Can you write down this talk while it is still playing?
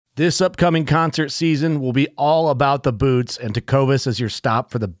This upcoming concert season will be all about the boots, and Tecovas is your stop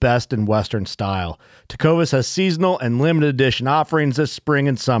for the best in Western style. Tecovas has seasonal and limited edition offerings this spring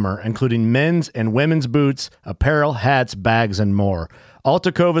and summer, including men's and women's boots, apparel, hats, bags, and more. All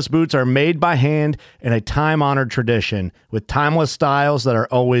Tecovas boots are made by hand in a time-honored tradition with timeless styles that are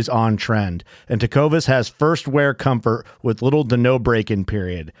always on trend. And Tecovas has first wear comfort with little to no break-in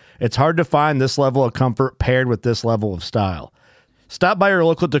period. It's hard to find this level of comfort paired with this level of style. Stop by your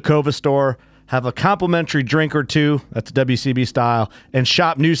local Tecovas store, have a complimentary drink or two, that's WCB style, and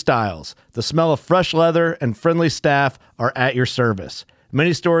shop new styles. The smell of fresh leather and friendly staff are at your service.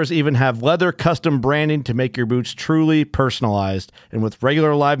 Many stores even have leather custom branding to make your boots truly personalized. And with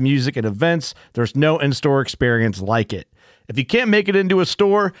regular live music and events, there's no in-store experience like it. If you can't make it into a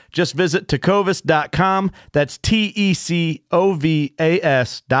store, just visit tecovas.com. That's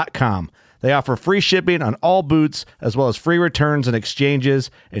TECOVAS.com. They offer free shipping on all boots, as well as free returns and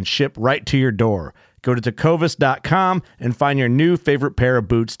exchanges, and ship right to your door. Go to tecovas.com and find your new favorite pair of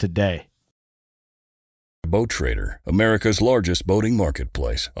boots today. Boat Trader, America's largest boating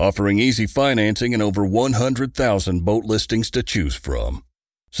marketplace, offering easy financing and over 100,000 boat listings to choose from.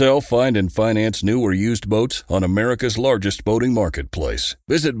 Sell, find, and finance new or used boats on America's largest boating marketplace.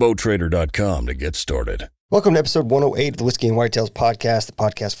 Visit BoatTrader.com to get started. Welcome to episode 108 of the Whiskey and Whitetails podcast, the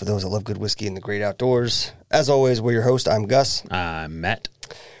podcast for those that love good whiskey and the great outdoors. As always, we're your host. I'm Gus. I'm Matt.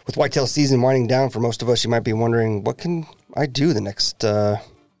 With whitetail season winding down for most of us, you might be wondering, what can I do the next, till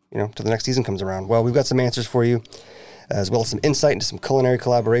the next season comes around? Well, we've got some answers for you, as well as some insight into some culinary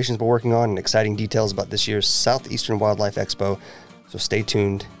collaborations we're working on and exciting details about this year's Southeastern Wildlife Expo. So stay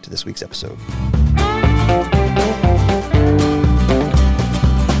tuned to this week's episode.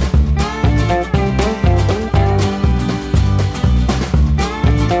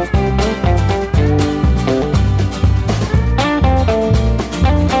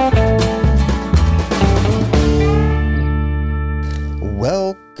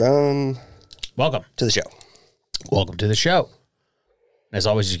 Welcome to the show. Welcome to the show. As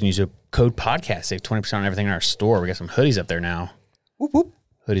always, you can use a code podcast, save 20% on everything in our store. We got some hoodies up there now. Whoop, whoop.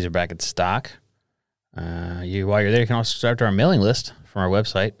 Hoodies are back in stock. While you're there, you can also subscribe to our mailing list from our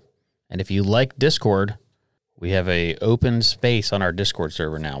website. And if you like Discord, we have a open space on our Discord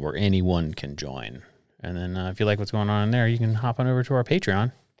server now where anyone can join. And then if you like what's going on in there, you can hop on over to our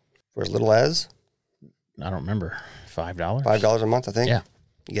Patreon. For as little as? I don't remember. $5? $5 a month, I think. Yeah.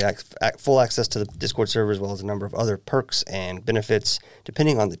 You get full access to the Discord server as well as a number of other perks and benefits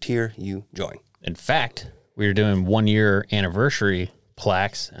depending on the tier you join. In fact, we are doing 1-year anniversary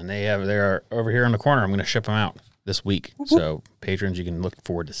plaques, and they're over here in the corner. I'm going to ship them out this week. Whoop. So patrons, you can look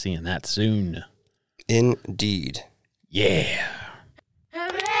forward to seeing that soon. Indeed. Yeah.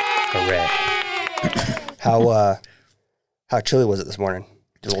 Hooray. How chilly was it this morning?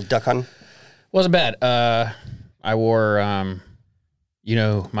 Did a little duck hunting? Wasn't bad. I wore...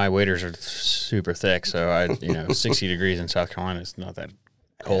 my waders are super thick, so 60 degrees in South Carolina is not that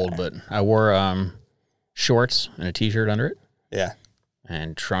cold, but I wore shorts and a T-shirt under it. Yeah.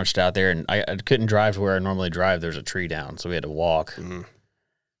 And trunched out there, and I couldn't drive to where I normally drive. There's a tree down, so we had to walk. Mm-hmm.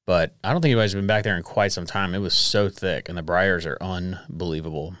 But I don't think anybody's been back there in quite some time. It was so thick, and the briars are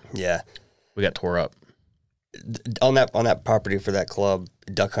unbelievable. Yeah. We got tore up. On that property for that club,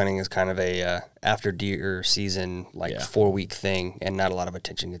 duck hunting is kind of a after deer season 4-week thing, and not a lot of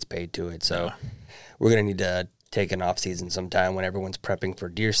attention gets paid to it. So we're gonna need to take an off season sometime when everyone's prepping for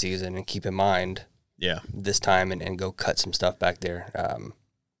deer season, and keep in mind this time and go cut some stuff back there,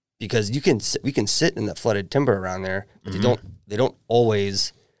 because we can sit in the flooded timber around there, but they don't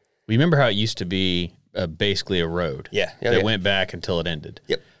always. We remember how it used to be basically a road. Yeah, that went back until it ended.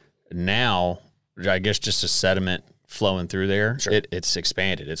 Yep. Now, I guess just a sediment flowing through there, sure. It's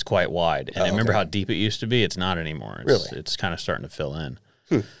expanded. It's quite wide. And I remember how deep it used to be. It's not anymore. It's kind of starting to fill in.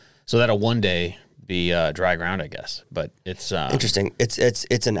 So that'll one day be dry ground, I guess. But it's interesting.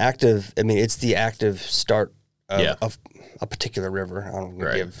 It's an active. I mean, it's the active start of a particular river. I don't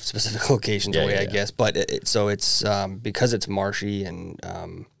want to give specific locations away, I guess. But it's because it's marshy and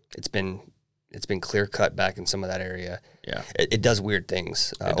it's been clear cut back in some of that area. Yeah, it does weird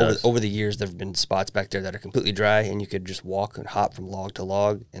things. Over the years, there have been spots back there that are completely dry, and you could just walk and hop from log to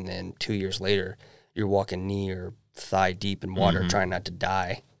log, and then 2 years later, you're walking knee or thigh deep in water, trying not to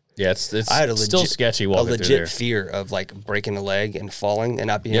die. Yeah, it's still sketchy walking through there. A legit fear of breaking a leg and falling and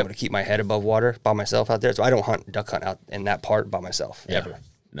not being able to keep my head above water by myself out there. So I don't duck hunt out in that part by myself ever.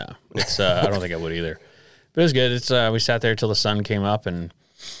 No, it's I don't think I would either. But it was good. It's we sat there till the sun came up and.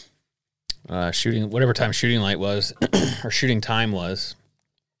 Shooting whatever time shooting light was or shooting time was,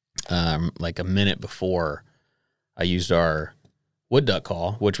 like a minute before, I used our wood duck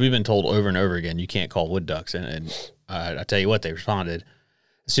call, which we've been told over and over again, you can't call wood ducks. And I tell you what, they responded.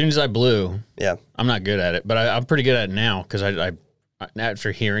 As soon as I blew, I'm not good at it, but I'm pretty good at it now because I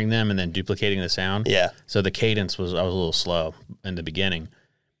after hearing them and then duplicating the sound. Yeah. So the cadence I was a little slow in the beginning,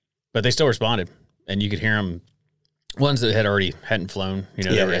 but they still responded, and you could hear them. Ones that hadn't flown,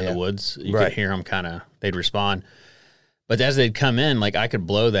 they were in the woods. You could hear them they'd respond. But as they'd come in, like I could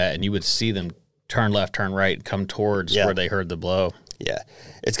blow that, and you would see them turn left, turn right, come towards where they heard the blow. Yeah,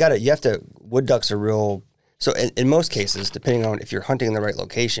 wood ducks are real. So in most cases, depending on if you're hunting in the right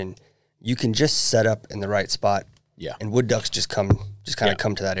location, you can just set up in the right spot. Yeah. And wood ducks just kind of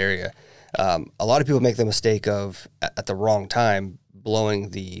come to that area. A lot of people make the mistake of at the wrong time blowing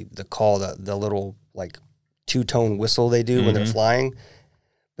the call, the little like 2-tone whistle they do when they're flying,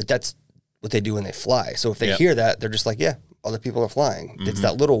 but that's what they do when they fly. So if they hear that, they're just like, yeah, other people are flying. It's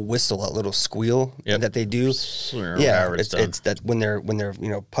that little whistle, that little squeal that they do. It's that when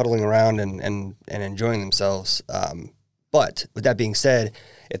they're puddling around and enjoying themselves. But with that being said,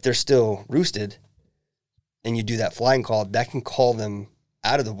 if they're still roosted and you do that flying call, that can call them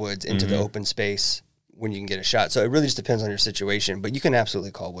out of the woods into the open space when you can get a shot. So it really just depends on your situation, but you can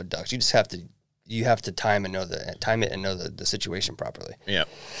absolutely call wood ducks. You just have to time it and know the situation properly. Yeah.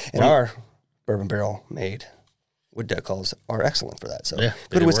 And our bourbon barrel made wood duck calls are excellent for that. So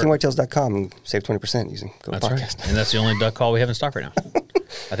go to whiskeyandwhitetails.com and save 20% using code podcast. Right. And that's the only duck call we have in stock right now.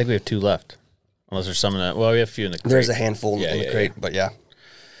 I think we have 2 left. Unless there's some in that. Well, we have a few in the crate. There's a handful in the crate, but yeah.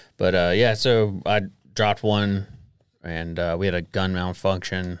 But so I dropped one, and we had a gun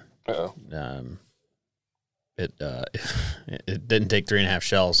malfunction. It didn't take 3.5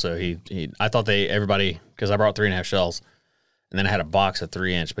 shells, so I thought because I brought 3.5 shells, and then I had a box of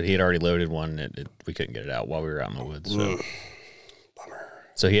 3-inch, but he had already loaded one, and we couldn't get it out while we were out in the woods. So, bummer.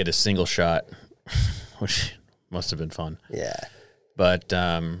 So he had a single shot, which must have been fun. Yeah. But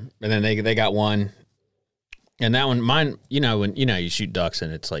and then they got one, and that one, mine, when you shoot ducks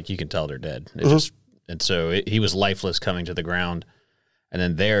and it's like you can tell they're dead. And so he was lifeless coming to the ground, and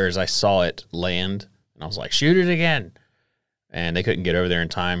then theirs, I saw it land. I was like, shoot it again. And they couldn't get over there in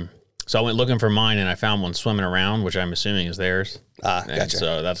time. So I went looking for mine, and I found one swimming around, which I'm assuming is theirs. Gotcha.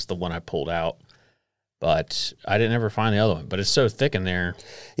 So that's the one I pulled out. But I didn't ever find the other one. But it's so thick in there.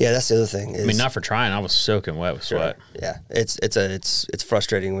 Yeah, that's the other thing. Not for trying. I was soaking wet with sweat. Yeah, it's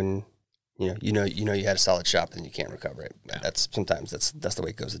frustrating when you had a solid shot, and you can't recover it. Yeah. That's the way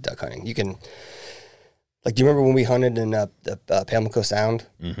it goes with duck hunting. You can, like, do you remember when we hunted in the Pamlico Sound?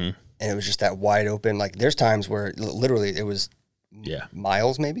 Mm-hmm. And it was just that wide open. Like, there's times where literally it was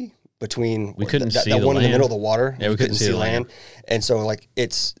miles maybe between we couldn't see that the one land. In the middle of the water. Yeah, we couldn't see the land. And so like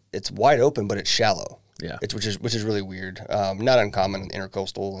it's wide open, but it's shallow. Yeah, which is really weird. Not uncommon in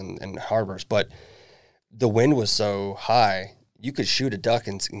intercoastal and harbors, but the wind was so high you could shoot a duck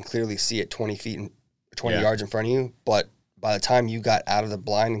and clearly see it 20 feet and 20 yards in front of you. But by the time you got out of the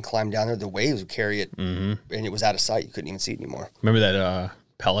blind and climbed down there, the waves would carry it, and it was out of sight. You couldn't even see it anymore. Remember that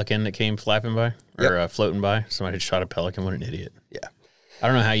pelican that came flapping by or floating by? Somebody had shot a pelican. What an idiot! Yeah, I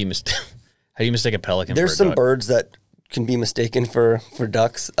don't know how you mistake a pelican. There's for a some duck. birds that can be mistaken for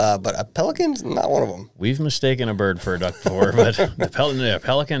ducks, but a pelican's not one of them. We've mistaken a bird for a duck before, but the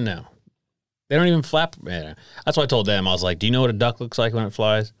pelican, no. They don't even flap. Man, that's why I told them. I was like, "Do you know what a duck looks like when it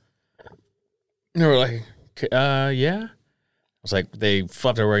flies?" And they were like, "Yeah." I was like, they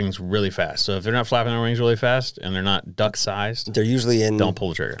flap their wings really fast. So if they're not flapping their wings really fast and they're not duck-sized, they're usually don't pull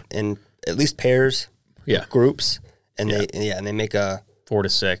the trigger. In at least pairs, groups, and they make a 4 to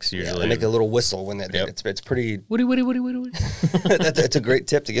 6 usually. They make a little whistle when it's pretty. Woody. That's a great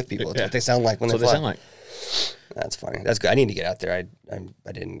tip to give people. It's what they sound like when they fly. They sound like. That's funny. That's good. I need to get out there.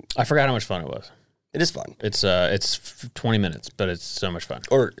 I didn't. I forgot how much fun it was. It is fun. It's 20 minutes, but it's so much fun.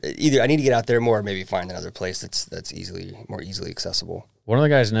 Or either I need to get out there more, or maybe find another place that's more easily accessible. One of the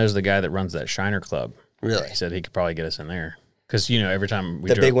guys knows the guy that runs that Shiner Club. Really? He said he could probably get us in there because every time we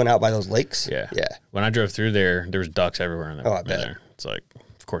drove, big one out by those lakes. Yeah. When I drove through there was ducks everywhere in there. Oh, I bet. There. It's like,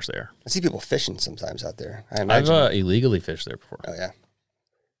 of course they are. I see people fishing sometimes out there. I've illegally fished there before. Oh yeah.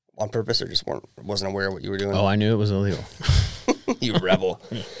 On purpose, or just wasn't aware of what you were doing? Oh, I knew it was illegal. You rebel.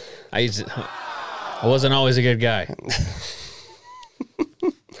 I wasn't always a good guy.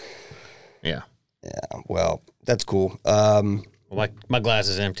 Yeah. Yeah. Well, that's cool. My glass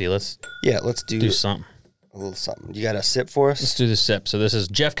is empty. Let's do something. A little something. You got a sip for us? Let's do the sip. So this is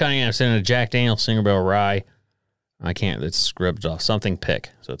Jeff Cunningham sitting a Jack Daniel's Single Barrel Rye. I can't. It's scrubbed off. Something pick.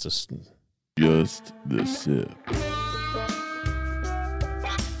 So it's just the sip.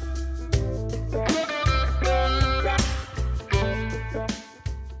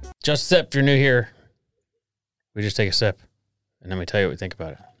 Just a sip. If you're new here, we just take a sip. and let me tell you what we think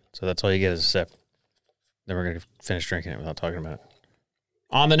about it. So that's all you get is a sip. Then we're going to finish drinking it without talking about it.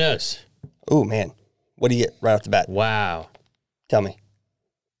 On the nose. Oh, man. What do you get right off the bat? Wow. Tell me.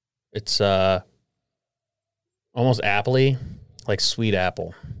 It's almost appley, like sweet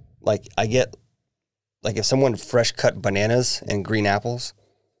apple. Like, I get, like, if someone fresh cut bananas and green apples.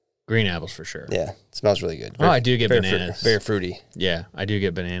 Green apples for sure. Yeah, it smells really good. I do get bananas. Very fruity. Yeah, I do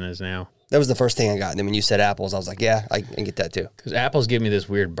get bananas now. That was the first thing I got. And then when you said apples, I was like, yeah, I can get that too. Because apples give me this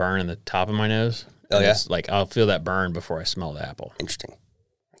weird burn in the top of my nose. Oh, yeah? It's like, I'll feel that burn before I smell the apple. Interesting.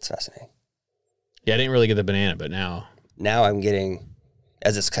 That's fascinating. Yeah, I didn't really get the banana, but now. Now I'm getting,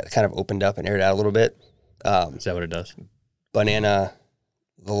 as it's kind of opened up and aired out a little bit. Is that what it does? Banana,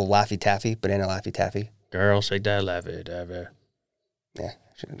 the little Laffy Taffy, banana Laffy Taffy. Girl, shake that Laffy Taffy. Yeah.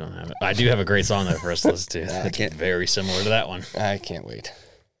 I don't have it. I do have a great song though for us to listen to. It's very similar to that one. I can't wait.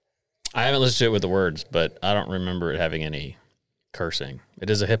 I haven't listened to it with the words, but I don't remember it having any cursing.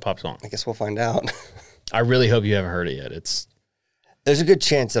 It is a hip hop song. I guess we'll find out. I really hope you haven't heard it yet. There's a good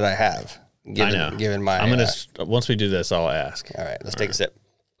chance that I have. I know. Given my, I'm gonna once we do this, I'll ask. All right, let's take a sip.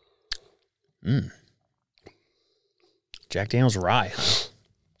 Jack Daniel's rye. Huh?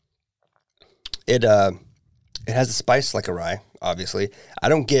 It has a spice like a rye. Obviously, I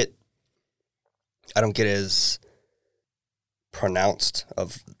don't get as pronounced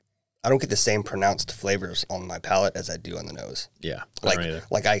of. I don't get the same pronounced flavors on my palate as I do on the nose. Yeah,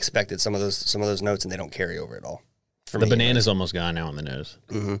 like I expected some of those notes, and they don't carry over at all. The banana's almost gone now on the nose.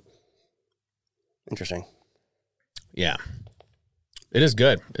 Mm-hmm. Interesting. Yeah, it is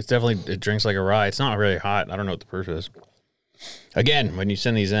good. It's definitely, it drinks like a rye. It's not really hot. I don't know what the proof is. Again, when you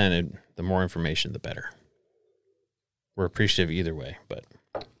send these in, the more information, the better. We're appreciative either way, but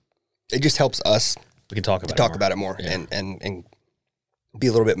it just helps us. We can talk about it more and be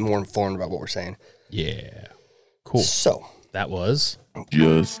a little bit more informed about what we're saying. Yeah. Cool. So that was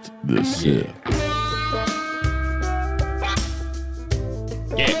Just the Sip.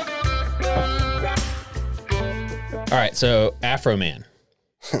 Yeah. All right, so Afro Man.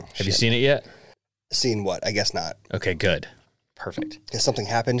 Have you seen it yet? Seen what? I guess not. Okay, good. Perfect. Has something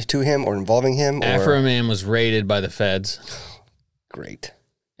happened to him or involving him? Afro Man was raided by the feds. Great.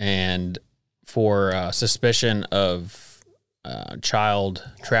 And for suspicion of child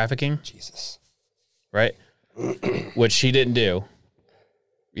trafficking. Jesus. Right? Which he didn't do.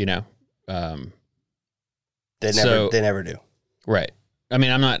 You know. They never do. Right. I mean,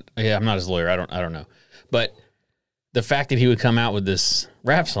 I'm not his lawyer. I don't know. But the fact that he would come out with this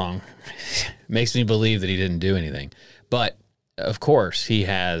rap song makes me believe that he didn't do anything. But of course, he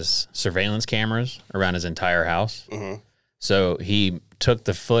has surveillance cameras around his entire house. Mm-hmm. So he took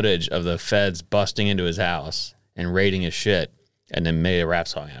the footage of the feds busting into his house and raiding his shit and then made a rap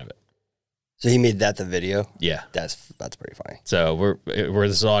song out of it. So he made that the video? Yeah. That's pretty funny. So we're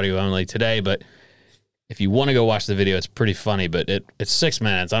this is audio only today, but if you want to go watch the video, it's pretty funny, but it's 6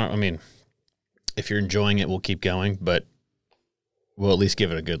 minutes. I mean, if you're enjoying it, we'll keep going, but we'll at least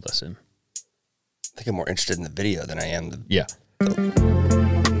give it a good listen. I think I'm more interested in the video than I am Yeah.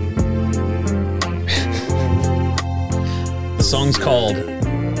 The song's called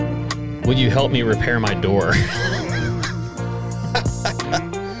 "Will You Help Me Repair My Door?"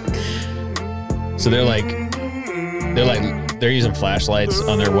 So they're using flashlights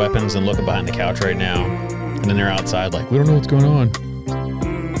on their weapons and looking behind the couch right now, and then they're outside like, we don't know what's going on.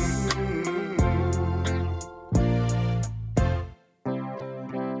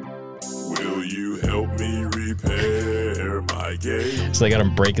 Will you help me repair my gate? So they got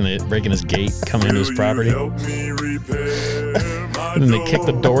him breaking his gate, coming into his property. Help me repair my And then they kick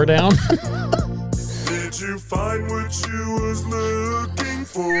the door down. Did you find what you was looking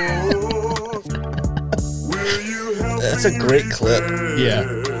for? Will you help That's a great clip. Yeah.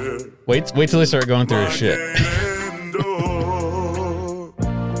 Wait till they start going through his shit.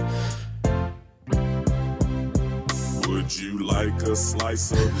 Would you like a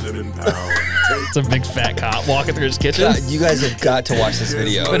slice of lemon pound? It's a big fat cop walking through his kitchen. God, you guys have got to watch this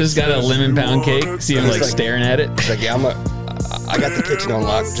video. But he's got a lemon pound cake. See him like staring at it. It's like, yeah, I got the kitchen on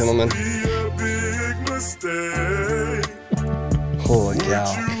lock, gentlemen. Holy cow.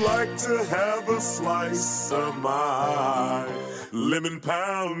 Would you like to have a slice of my lemon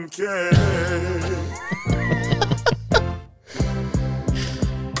pound cake?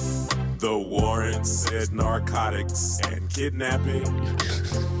 The warrant said narcotics and kidnapping.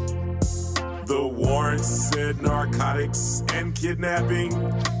 The warrant said narcotics and kidnapping.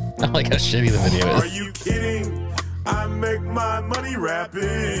 I like how shitty the video Are is. you kidding? I make my money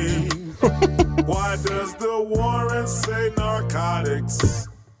rapping. Why does the warrant say narcotics?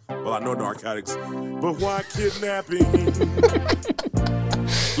 Well, I know narcotics, but why kidnapping?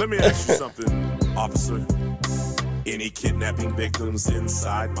 Let me ask you something, officer. Any kidnapping victims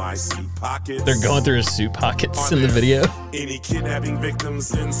inside my suit pockets? They're going through his suit pockets in the video. Any kidnapping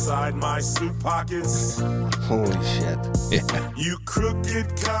victims inside my suit pockets? Holy shit. Yeah. You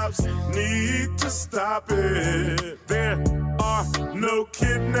crooked cops need to stop it. There are no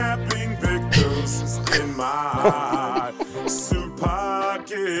kidnapping victims in my suit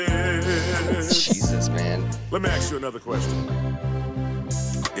pockets. Jesus, man. Let me ask you another question.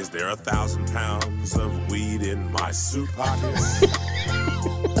 Is there 1,000 pounds of weed in my suit pockets?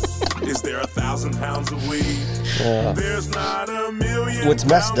 Is there 1,000 pounds of weed? There's not a million. What's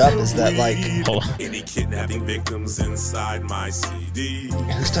messed up is that, like, Hold on. any kidnapping victims inside my CD?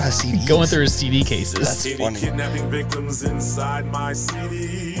 who still has CDs? Going through his CD cases. That's Any funny. kidnapping victims inside my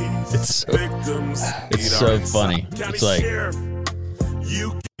CDs? It's so- victims. it's either so inside. funny. County It's like- Sheriff,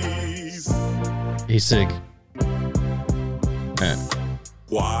 you keys. He's sick.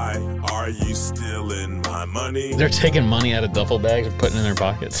 Why are you stealing my money? They're taking money out of duffel bags and putting it in their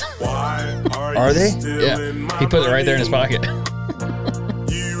pockets. Why are Are you they? stealing Yeah. my He put it right there in his money?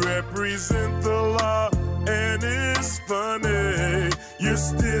 pocket. You represent the law, and it's funny. You're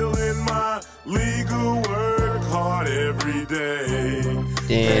stealing my legal work hard every day.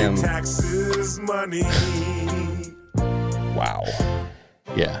 Damn. Pay taxes, money. Wow.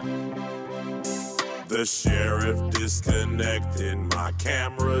 Yeah. The sheriff disconnected my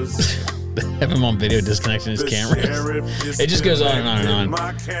cameras. Have him on video disconnecting his The cameras. sheriff It just goes on and on and on.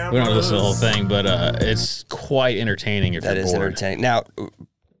 disconnected my We don't listen to the whole cameras. thing, but it's quite entertaining if That you're is bored. entertaining. Now,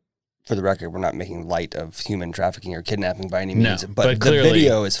 for the record, we're not making light of human trafficking or kidnapping by any No, means, but but the clearly-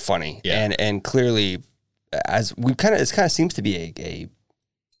 video is funny, Yeah. and clearly, as we kind of seems to be a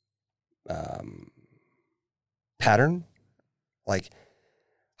pattern, like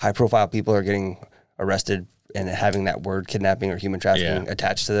high profile people are getting arrested and having that word kidnapping or human trafficking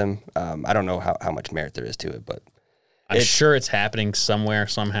attached to them. I don't know how much merit there is to it, but I'm sure it's happening somewhere,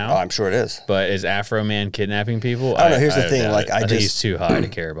 somehow. I'm sure it is. But is Afro Man kidnapping people? I don't know. Here's the thing, doubt like, it. I think just- he's too high to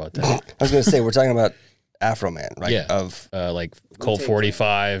care about that. I was going to say, we're talking about Afro Man, right? Yeah. Of Like Colt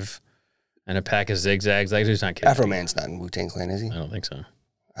 45 and a pack of zigzags. Like, he's not kidnapping. Afro Man's not in Wu-Tang Clan, is he? I don't think so.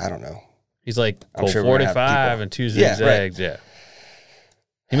 I don't know. He's like I'm Colt sure we're gonna have 45 people- and two Yeah, right. zigzags. Yeah.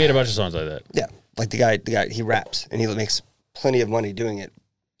 He made a bunch of songs like that. Yeah, like the guy, he raps and he makes plenty of money doing it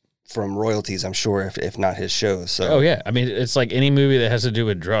from royalties, I'm sure, if not his shows. So Oh, yeah. I mean, it's like any movie that has to do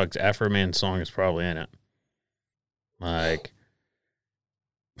with drugs, Afro Man's song is probably in it. Like,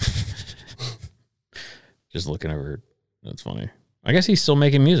 just looking over, that's funny. I guess he's still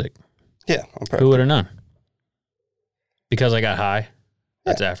making music. yeah, I'm proud. Who would have known? Because I got high.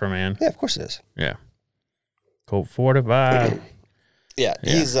 That's Afro Man. Yeah, of course it is. Yeah. Colt 45. Yeah,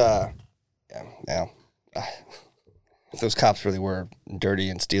 he's if those cops really were dirty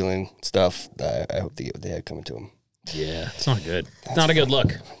and stealing stuff, I hope they had coming to him. Yeah, it's not good. It's not a good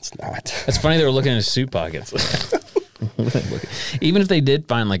look. It's not. It's funny they were looking in his suit pockets. Even if they did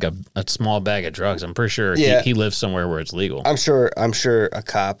find like a small bag of drugs, I'm pretty sure Yeah. he lives somewhere where it's legal. I'm sure a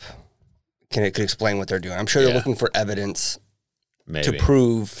cop could explain what they're doing. I'm sure they're Yeah. looking for evidence Maybe. to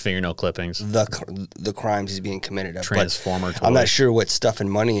prove Fingernail clippings. the crimes he's being committed of. Transformer But I'm toy. not sure what stuffing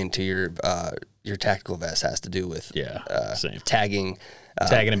money into your tactical vest has to do with Same. tagging.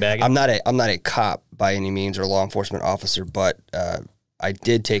 Tagging and bagging. I'm not a cop by any means or law enforcement officer, but I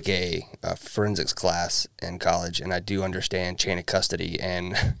did take a forensics class in college, and I do understand chain of custody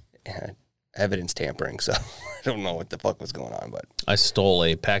and evidence tampering. So I don't know what the fuck was going on, but I stole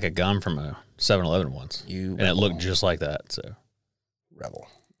a pack of gum from a 7-Eleven once. You and it looked just like that. So rebel.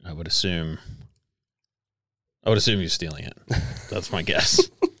 I would assume you're stealing it. That's my guess.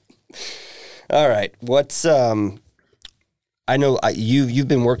 All right, what's I know you've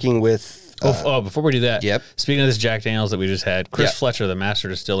been working with. Before we do that, Yep. Speaking of this Jack Daniels that we just had, Chris Yep. Fletcher, the master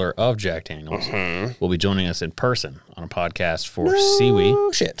distiller of Jack Daniels, Mm-hmm. will be joining us in person on a podcast for Seaweed.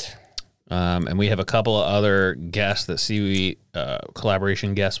 Oh shit. And we have a couple of other guests that Seaweed,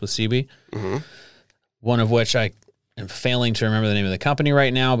 collaboration guests with Seaweed. Mm-hmm. One of which I am failing to remember the name of the company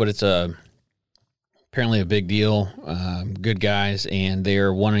right now, but it's apparently a big deal. Good guys, and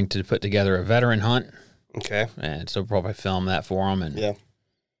they're wanting to put together a veteran hunt. Okay. And so we'll probably film that for them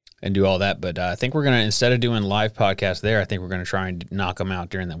and do all that. But I think we're going to, instead of doing live podcasts there, I think we're going to try and knock them out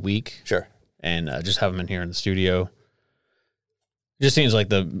during the week Sure. and just have them in here in the studio. Just seems like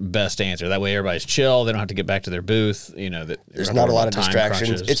the best answer. That way everybody's chill. They don't have to get back to their booth. You know, that There's not a lot of time distractions.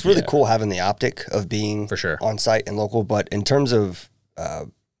 crunches. It's really Yeah. cool having the optic of being For sure. on site and local, but in terms of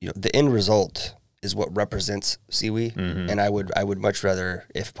the end result is what represents Seawee, and I would much rather,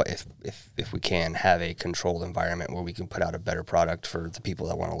 if we can, have a controlled environment where we can put out a better product for the people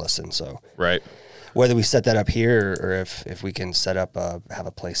that want to listen. So right, whether we set that up here or if we can set up have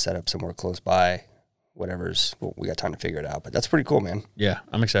a place set up somewhere close by, we got time to figure it out. But that's pretty cool, man. Yeah,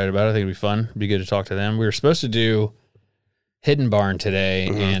 I'm excited about it. I think it'd be fun. It'd be good to talk to them. We were supposed to do Hidden Barn today,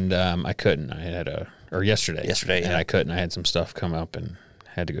 and I couldn't. I had yesterday, and I couldn't. I had some stuff come up and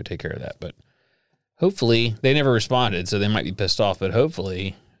had to go take care of that, but. Hopefully, they never responded, so they might be pissed off, but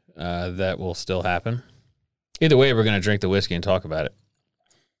hopefully that will still happen. Either way, we're going to drink the whiskey and talk about it.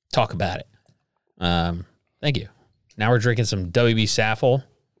 Thank you. Now we're drinking some WB Saffel.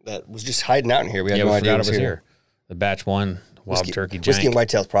 That was just hiding out in here. We had no we idea forgot it was here. The Batch 1 Wild Turkey Jank. Whiskey and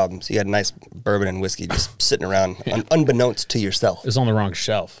Whitetail's problems. You had a nice bourbon and whiskey just sitting around, unbeknownst to yourself. It was on the wrong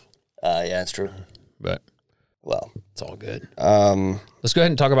shelf. Yeah, that's true. But, well, it's all good. Let's go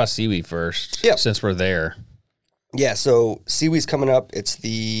ahead and talk about Seawee first, since we're there. Yeah, so Seawee's coming up.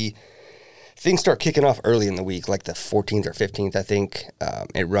 Things start kicking off early in the week, like the 14th or 15th, I think.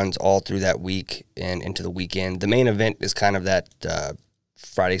 It runs all through that week and into the weekend. The main event is kind of that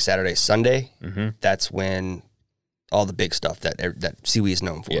Friday, Saturday, Sunday. Mm-hmm. That's when all the big stuff that Seawee is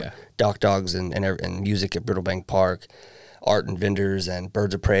known for. Yeah. Dock Dogs and music at Brittlebank Park, art and vendors and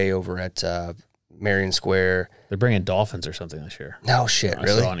Birds of Prey over at Marion Square. They're bringing dolphins or something this year. No shit,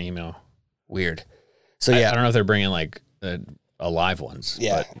 really? I saw an email. Weird. So yeah, I don't know if they're bringing like alive ones.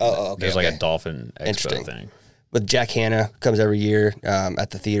 Yeah. But there's like a dolphin expo thing. But Jack Hanna comes every year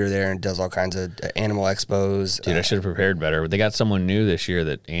at the theater there and does all kinds of animal expos. Dude, I should have prepared better. They got someone new this year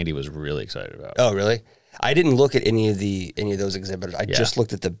that Andy was really excited about. Oh, really? I didn't look at any of those exhibitors. I just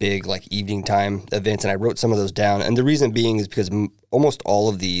looked at the big like evening time events, and I wrote some of those down. And the reason being is because almost all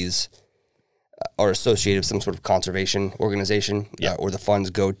of these are associated with some sort of conservation organization, or the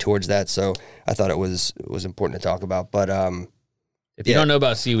funds go towards that. So I thought it was important to talk about. But if you don't know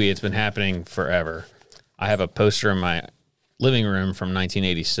about Seawee, it's been happening forever. I have a poster in my living room from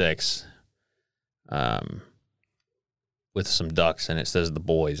 1986 with some ducks, and it says the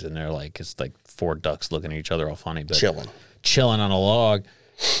boys, and it's like 4 ducks looking at each other all funny, but chilling on a log.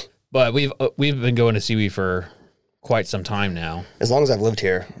 But we've been going to Seawee for quite some time now. As long as I've lived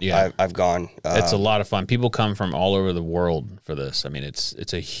here, I've gone. It's a lot of fun. People come from all over the world for this. I mean,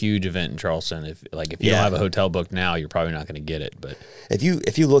 it's a huge event in Charleston. If you don't have a hotel booked now, you're probably not going to get it. But if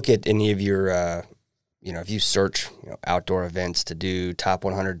you look at any of your, if you search outdoor events to do top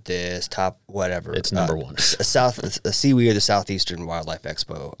 100 this, top whatever, it's number one. a Seawee or the Southeastern Wildlife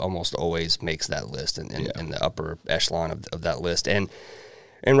Expo almost always makes that list in the upper echelon of that list, and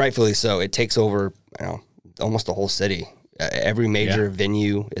rightfully so. It takes over almost the whole city. Every major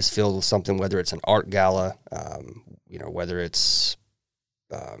venue is filled with something, whether it's an art gala, whether it's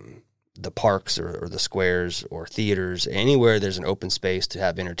the parks or the squares or theaters, anywhere there's an open space to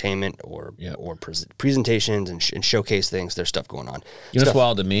have entertainment or presentations and showcase things. There's stuff going on. What's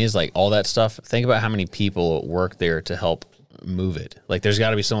wild to me is like all that stuff. Think about how many people work there to help move it. Like there's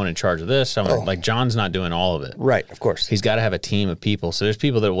got to be someone in charge of this. Like John's not doing all of it. Right, of course. He's got to have a team of people. So there's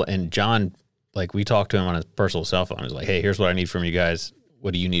people that will, and John, like we talked to him on his personal cell phone. He's like, hey, here's what I need from you guys.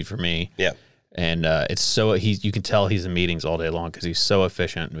 What do you need from me? Yeah. And it's so you can tell he's in meetings all day long because he's so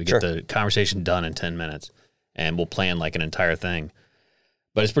efficient. We get the conversation done in 10 minutes, and we'll plan like an entire thing.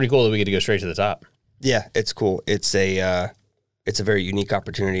 But it's pretty cool that we get to go straight to the top. Yeah, it's cool. It's a very unique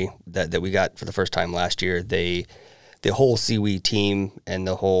opportunity that we got for the first time last year. The whole Seawee team and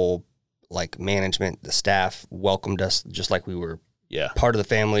the whole like management, the staff welcomed us just like we were part of the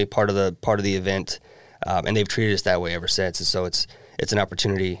family, part of the event, and they've treated us that way ever since. And so it's an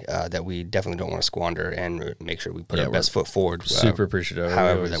opportunity that we definitely don't want to squander, and make sure we put our best foot forward. Super appreciative.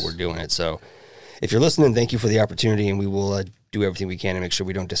 However that we're doing it. So if you're listening, thank you for the opportunity, and we will do everything we can to make sure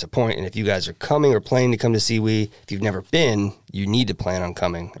we don't disappoint. And if you guys are coming or planning to come to Seawee, if you've never been, you need to plan on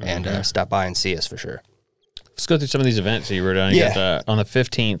coming and stop by and see us for sure. Let's go through some of these events that you wrote down. You got on the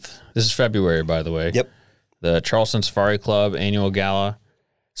 15th. This is February, by the way. Yep. The Charleston Safari Club annual gala.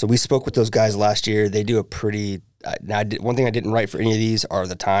 So we spoke with those guys last year. They do a pretty one thing I didn't write for any of these are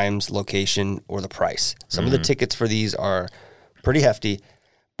the times, location, or the price. Some of the tickets for these are pretty hefty,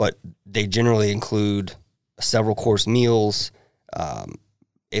 but they generally include several course meals.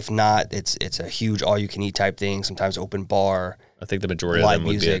 If not, it's a huge all-you-can-eat type thing, sometimes open bar. I think the majority of them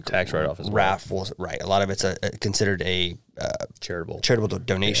would be a tax write-off as well. Raffles, right. A lot of it's considered a charitable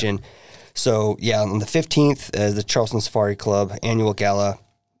donation. Yeah. So, on the 15th, the Charleston Safari Club annual gala.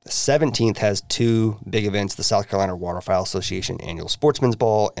 The 17th has 2 big events, the South Carolina Waterfowl Association Annual Sportsman's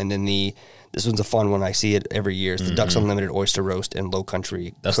Ball, and then this one's a fun one. I see it every year. It's the Ducks Unlimited Oyster Roast and Low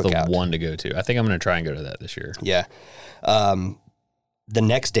Country That's Cookout. the one to go to. I think I'm going to try and go to that this year. Yeah. The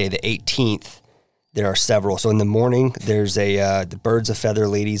next day, the 18th, there are several. So in the morning, there's the Birds of Feather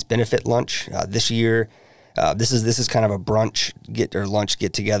Ladies Benefit Lunch. This year, this is kind of a brunch lunch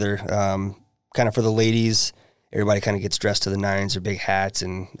get together, kind of for the ladies. Everybody kind of gets dressed to the nines, their big hats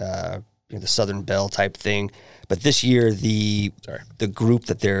and the Southern Belle type thing. But this year, the group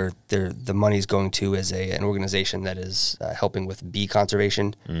that the money's going to is an organization that is helping with bee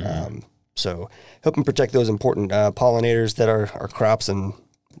conservation. So helping protect those important pollinators that our crops and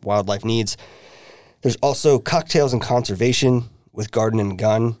wildlife needs. There's also Cocktails and Conservation with Garden and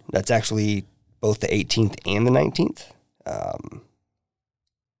Gun. That's actually both the 18th and the 19th.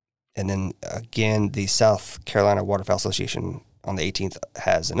 And then, again, the South Carolina Waterfowl Association on the 18th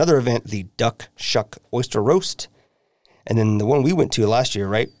has another event, the Duck Shuck Oyster Roast. And then the one we went to last year,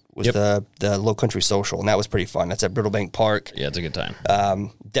 right, was the Low Country Social, and that was pretty fun. That's at Brittlebank Park. Yeah, it's a good time.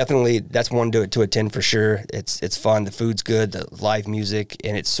 Definitely, that's one to attend for sure. It's fun. The food's good, the live music,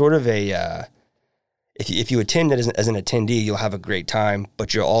 and it's sort of a if you attend it as an attendee, you'll have a great time,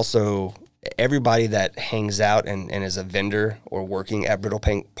 but you'll also... Everybody that hangs out and is a vendor or working at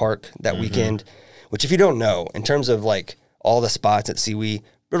Brittlebank Park that weekend, which if you don't know, in terms of like all the spots at Seawee,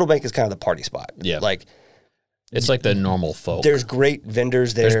 Brittlebank is kind of the party spot. Yeah. Like it's like the normal folk. there's great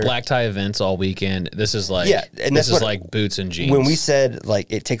vendors there. There's black tie events all weekend. This is like and this that's is like boots and jeans. When we said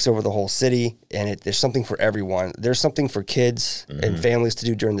like it takes over the whole city and there's something for everyone. There's something for kids and families to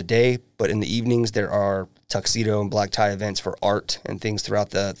do during the day, but in the evenings there are tuxedo and black tie events for art and things throughout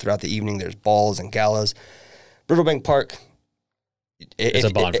the evening. There's balls and galas. Brittlebank Park. It's a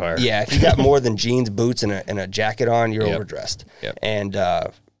bonfire. If you got more than jeans, boots, and a jacket on, you're overdressed. Yep. And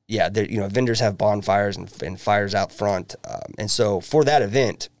vendors have bonfires and fires out front. And so for that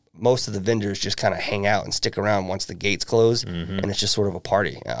event, most of the vendors just kind of hang out and stick around once the gates close, and it's just sort of a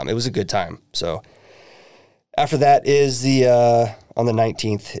party. It was a good time. So after that is on the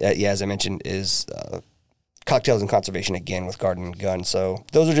 19th, as I mentioned, is Cocktails and Conservation again with Garden and Gun. So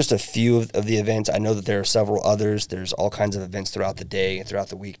those are just a few of the events. I know that there are several others. There's all kinds of events throughout the day and throughout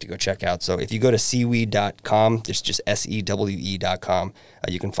the week to go check out. So if you go to sewe.com, it's just sewe.com,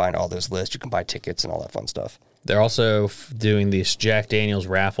 you can find all those lists. You can buy tickets and all that fun stuff. They're also doing this Jack Daniels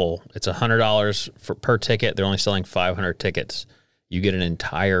raffle. It's $100 per ticket. They're only selling 500 tickets. You get an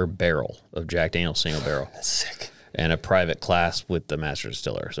entire barrel of Jack Daniels single barrel. That's sick. And a private class with the master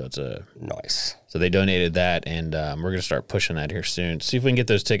distiller. So it's nice. So they donated that, and we're going to start pushing that here soon. See if we can get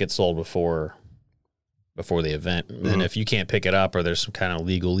those tickets sold before the event. And if you can't pick it up or there's some kind of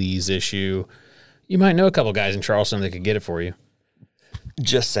legalese issue, you might know a couple guys in Charleston that could get it for you.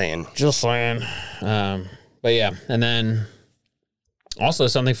 Just saying. But yeah, and then also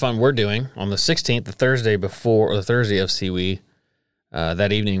something fun we're doing on the 16th, the Thursday of Seawee.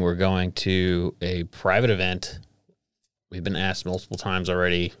 That evening we're going to a private event. We've been asked multiple times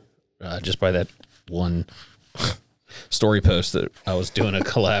already, just by that one story post that I was doing a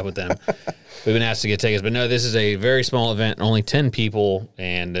collab with them. We've been asked to get tickets, but no, this is a very small event, only 10 people,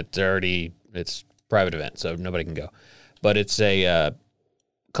 and it's private event, so nobody can go. But it's a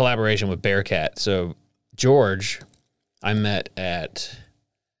collaboration with Bearcat. So George, I met at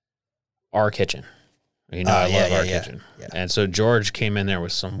Our Kitchen. I love Our Kitchen. Yeah. And so George came in there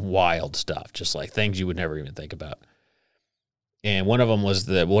with some wild stuff, just like things you would never even think about. And one of them was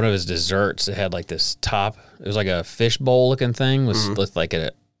one of his desserts. It had like this top. It was like a fish bowl looking thing. With like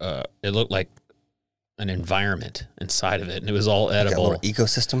it looked like an environment inside of it, and it was all edible. Like a little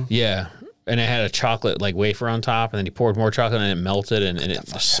ecosystem. Yeah, and it had a chocolate like wafer on top, and then he poured more chocolate, and it melted, and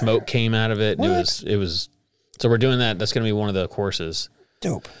the smoke came out of it. And it was. So we're doing that. That's going to be one of the courses.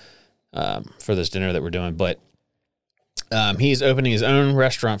 Dope. For this dinner that we're doing, but he's opening his own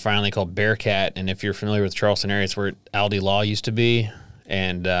restaurant finally called Bearcat, and if you're familiar with the Charleston area, it's where Aldi Law used to be,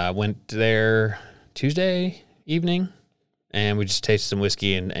 and went there Tuesday evening, and we just tasted some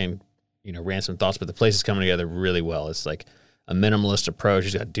whiskey and ran some thoughts, but the place is coming together really well. It's like a minimalist approach.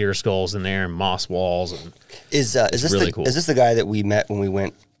 He's got deer skulls in there and moss walls, and is this really cool. Is this the guy that we met when we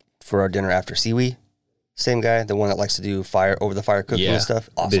went for our dinner after Seawee? Same guy, the one that likes to do over the fire cooking and stuff?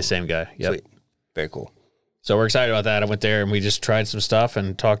 Awesome. The same guy. Yep. Sweet. Very cool. So we're excited about that. I went there and we just tried some stuff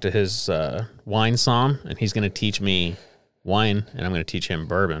and talked to his wine som, and he's going to teach me wine, and I'm going to teach him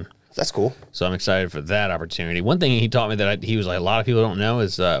bourbon. That's cool. So I'm excited for that opportunity. One thing he taught me that he was like, a lot of people don't know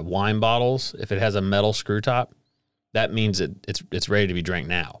is wine bottles, if it has a metal screw top, that means it's ready to be drank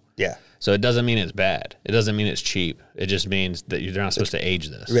now. Yeah. So it doesn't mean it's bad. It doesn't mean it's cheap. It just means that you're not supposed to age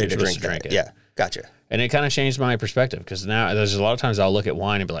this. Ready you're to supposed drink it. Yeah. Gotcha. And it kind of changed my perspective because now there's a lot of times I'll look at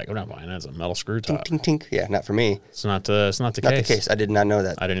wine and be like, I'm not buying that. It's a metal screw top. Tink, tink, tink. Yeah, not for me. It's not the case. Not the case. I did not know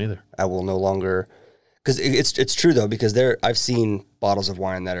that. I didn't either. I will no longer, because it's true though, because I've seen bottles of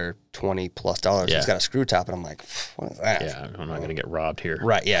wine that are $20+. Yeah. It's got a screw top, and I'm like, what is that? Yeah, I'm not going to get robbed here.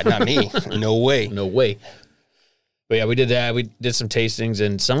 Right. Yeah, not me. No way. No way. But yeah, we did that. We did some tastings,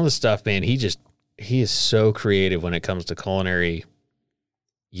 and some of the stuff, man, he is so creative when it comes to culinary,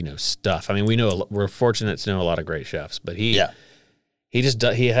 stuff. I mean, we're fortunate to know a lot of great chefs, but he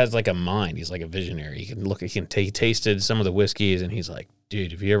has like a mind. He's like a visionary. He tasted some of the whiskeys, and he's like,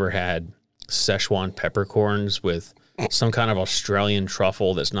 dude, have you ever had Szechuan peppercorns with some kind of Australian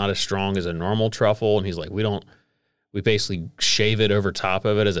truffle that's not as strong as a normal truffle? And he's like, we basically shave it over top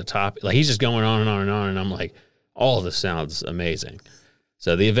of it as a top. Like, he's just going on and on and on, and I'm like, all of this sounds amazing.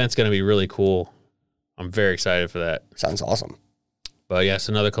 So the event's going to be really cool. I'm very excited for that. Sounds awesome. But yes,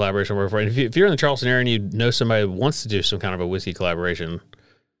 another collaboration we're for. If you're in the Charleston area and you know somebody who wants to do some kind of a whiskey collaboration,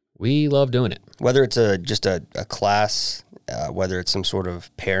 we love doing it. Whether it's just a class, whether it's some sort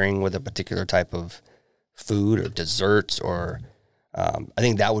of pairing with a particular type of food or desserts, or I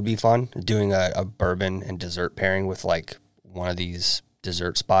think that would be fun, doing a bourbon and dessert pairing with like one of these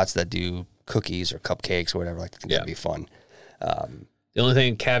dessert spots that do cookies or cupcakes or whatever. Like, I think that'd be fun. The only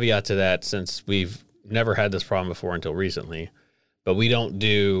thing caveat to that, since we've never had this problem before until recently, but we don't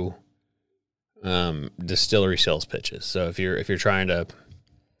do distillery sales pitches. So if you're trying to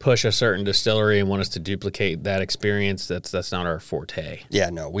push a certain distillery and want us to duplicate that experience, that's not our forte.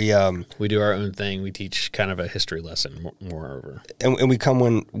 Yeah, no, we do our own thing. We teach kind of a history lesson, moreover. And we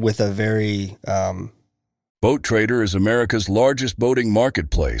come with a very Boat Trader is America's largest boating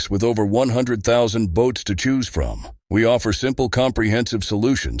marketplace with over 100,000 boats to choose from. We offer simple, comprehensive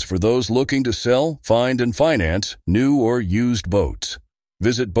solutions for those looking to sell, find, and finance new or used boats.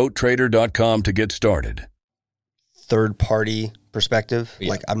 Visit BoatTrader.com to get started. Third-party perspective. Yeah.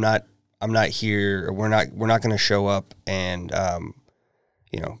 Like, I'm not here. We're not going to show up and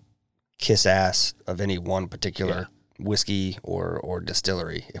kiss ass of any one particular whiskey or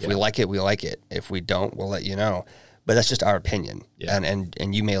distillery. If we like it, we like it. If we don't, we'll let you know. But that's just our opinion. Yeah.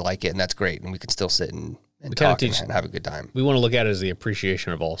 And you may like it, and that's great. And we can still sit and talk and have a good time. We want to look at it as the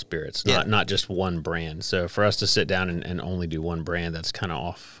appreciation of all spirits, not just one brand. So for us to sit down and only do one brand, that's kind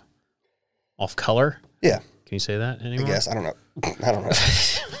of off color. Yeah. Can you say that anymore? I guess. I don't know.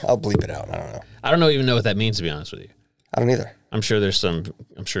 I'll bleep it out. I don't know. I don't even know what that means, to be honest with you. I don't either. I'm sure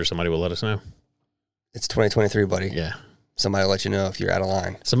somebody will let us know. It's 2023, buddy. Yeah. Somebody will let you know if you're out of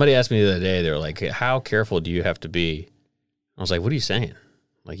line. Somebody asked me the other day, they were like, hey, how careful do you have to be? I was like, what are you saying?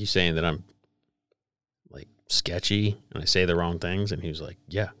 Like, you saying that I'm like sketchy and I say the wrong things? And he was like,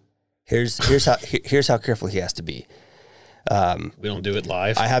 yeah. Here's how careful he has to be. We don't do it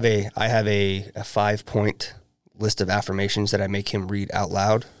live. I have a 5-point list of affirmations that I make him read out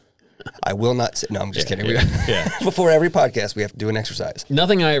loud. I will not say, no, I'm just kidding. Before every podcast, we have to do an exercise.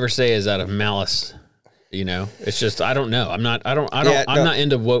 Nothing I ever say is out of malice. It's just, I don't know. I'm not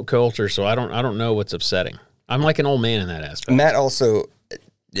into woke culture, so I don't know what's upsetting. I'm like an old man in that aspect. Matt also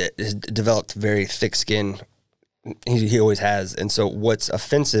has developed very thick skin. He always has. And so what's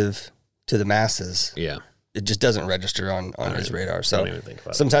offensive to the masses, it just doesn't register on his radar. So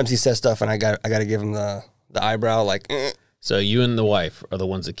sometimes he says stuff and I got to give him the eyebrow like, So you and the wife are the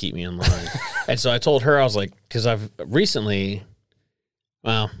ones that keep me in line. And so I told her, I was like, because I've recently,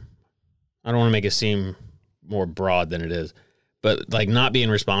 well, I don't want to make it seem more broad than it is, but like not being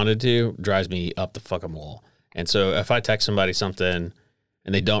responded to drives me up the fucking wall. And so if I text somebody something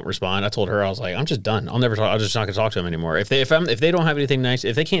and they don't respond, I told her, I was like, I'm just done. I'm just not going to talk to them anymore. If they don't have anything nice,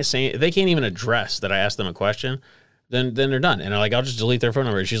 if they can't even address that I asked them a question, then they're done. And I'll just delete their phone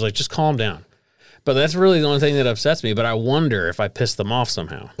number. And she's like, just calm down. But that's really the only thing that upsets me. But I wonder if I pissed them off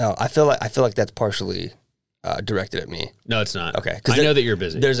somehow. No, I feel like that's partially directed at me. No, it's not. Okay, I know that you're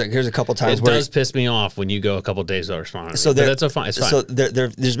busy. Here's a couple times it does piss me off when you go a couple days without responding. So that's fine. It's fine. So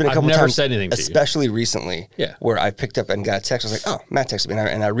there's been a couple I've never times, said anything to you. especially recently, where I picked up and got a text. I was like, oh, Matt texted me,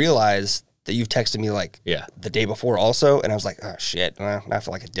 and I realized that you've texted me like the day before also, and I was like, oh shit, I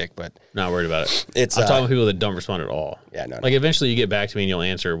feel like a dick, but not worried about it. I'm talking about people that don't respond at all. Yeah, no. Like eventually you get back to me and you'll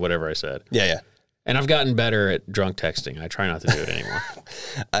answer whatever I said. Yeah. And I've gotten better at drunk texting. I try not to do it anymore.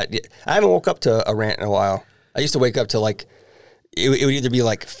 I haven't woke up to a rant in a while. I used to wake up to like, it would either be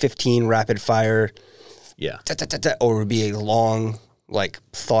like 15 rapid fire, or it would be a long, like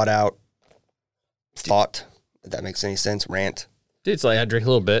thought out thought, if that makes any sense, rant. Dude, it's like I drink a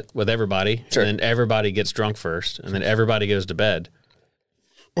little bit with everybody, Sure. and then everybody gets drunk first, and then everybody goes to bed.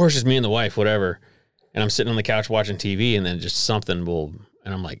 Or it's just me and the wife, whatever. And I'm sitting on the couch watching TV, and then just something will,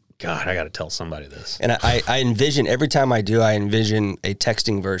 and I'm like, God, I got to tell somebody this. And I envision, every time I do, I envision a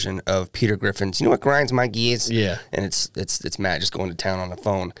texting version of Peter Griffin's, you know what grinds my gears? Yeah. And it's Matt just going to town on the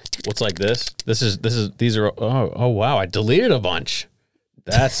phone. What's like this? These are, oh, wow, I deleted a bunch.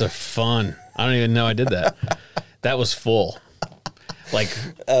 That's a fun. I don't even know I did that. That was full. Like,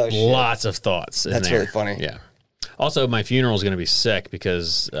 lots of thoughts in That's there. really funny. Yeah. Also, my funeral is going to be sick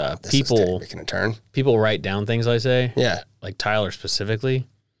because This is making a turn. people write down things I say. Yeah. Like Tyler specifically.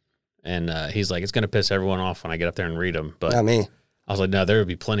 And he's like, it's going to piss everyone off when I get up there and read them. But Not me. I was like, no, there would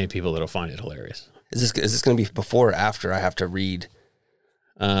be plenty of people that'll find it hilarious. Is this going to be before or after I have to read?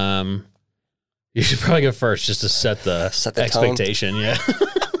 You should probably go first just to set the tone? expectation. Yeah.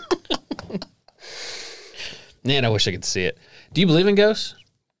 Man, I wish I could see it. Do you believe in ghosts?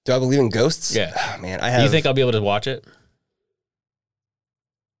 Do I believe in ghosts? Yeah. Oh, man, Do you think I'll be able to watch it?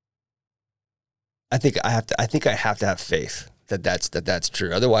 I think I have to have faith that that's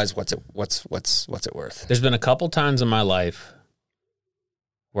true. Otherwise, what's it worth? There's been a couple times in my life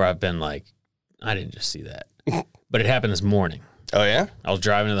where I've been like, I didn't just see that. But it happened this morning. Oh yeah? I was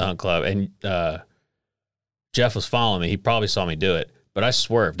driving to the hunt club, and Jeff was following me. He probably saw me do it, but I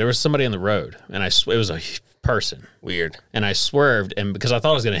swerved. There was somebody on the road, and it was a person. Weird. And I swerved, and because I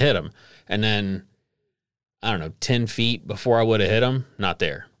thought I was going to hit him, and then, I don't know, 10 feet before I would have hit him, not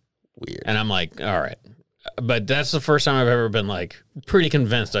there. Weird. And I'm like, all right. But that's the first time I've ever been like pretty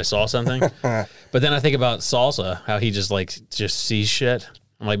convinced I saw something. But then I think about Salsa, how he just sees shit.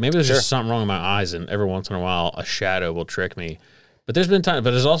 I'm like, maybe there's just something wrong with my eyes, and every once in a while a shadow will trick me. But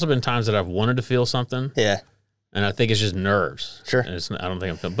there's also been times that I've wanted to feel something. Yeah. And I think it's just nerves. Sure. And I don't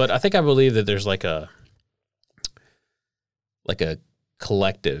think I'm feeling, but I think I believe that there's like a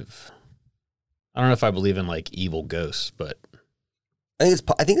collective. I don't know if I believe in like evil ghosts, but I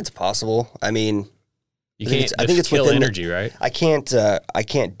think it's possible. I mean, you I think can't. I think it's kill within energy, right? I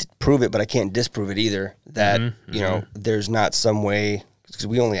can't prove it, but I can't disprove it either. That you know, there's not some way, because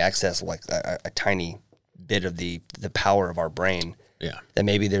we only access like a tiny bit of the power of our brain. Yeah. That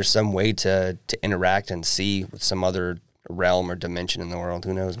maybe there's some way to interact and see with some other realm or dimension in the world.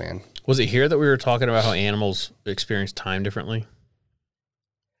 Who knows, man? Was it here that we were talking about how animals experience time differently?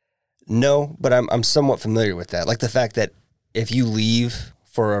 No, but I'm somewhat familiar with that. Like the fact that if you leave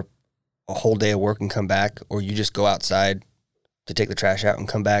for a whole day of work and come back, or you just go outside to take the trash out and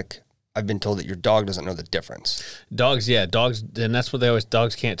come back, I've been told that your dog doesn't know the difference. Dogs, and that's what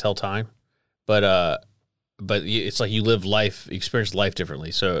dogs can't tell time, but it's like you live life, you experience life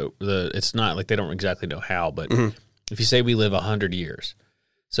differently. So it's not like they don't exactly know how, but if you say we live 100 years,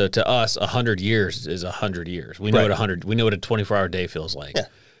 so to us 100 years is 100 years. We know we know what a 24-hour day feels like. Yeah.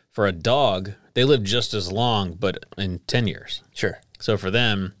 For a dog, they live just as long, but in 10 years. Sure. So for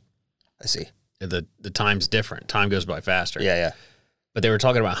them, I see. the time's different. Time goes by faster. Yeah. But they were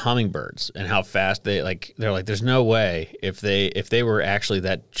talking about hummingbirds and how fast they're like, there's no way if they were actually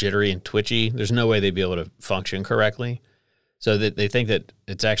that jittery and twitchy, there's no way they'd be able to function correctly. So that they think that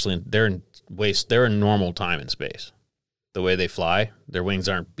it's actually, they're in normal time and space. The way they fly, their wings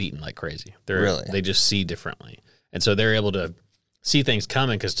aren't beating like crazy. They just see differently. And so they're able to see things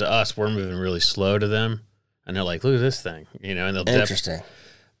coming, because to us, we're moving really slow to them. And they're like, look at this thing, and they'll Interesting.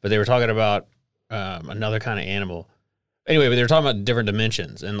 But they were talking about another kind of animal. Anyway, but they were talking about different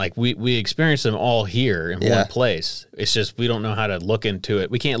dimensions, and like we experience them all here in one place. It's just we don't know how to look into it.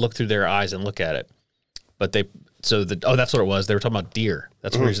 We can't look through their eyes and look at it. But that's what it was. They were talking about deer.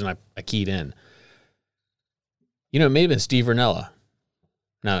 That's the reason I keyed in. It may have been Steve Rinella.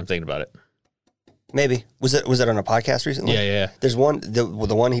 Now that I'm thinking about it. Maybe. Was it on a podcast recently? Yeah. There's one, the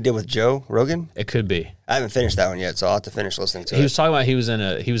one he did with Joe Rogan. It could be. I haven't finished that one yet, so I'll have to finish listening to it. He was talking about he was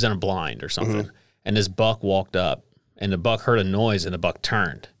in a blind or something, and this buck walked up, and the buck heard a noise, and the buck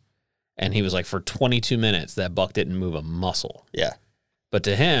turned, and he was like, for 22 minutes, that buck didn't move a muscle. Yeah. But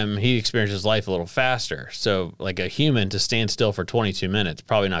to him, he experienced his life a little faster. So, like a human to stand still for 22 minutes,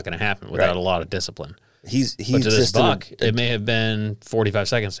 probably not going to happen without a lot of discipline. But to this buck, it may have been 45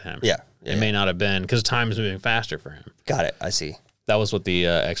 seconds to him. Yeah. It may not have been, because time is moving faster for him. Got it. I see. That was what the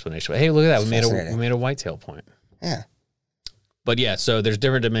explanation was. Hey, look at that. We made a whitetail point. Yeah. But yeah, so there's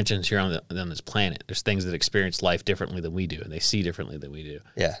different dimensions here on this planet. There's things that experience life differently than we do, and they see differently than we do.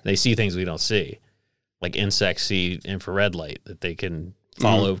 Yeah. They see things we don't see. Like insects see infrared light that they can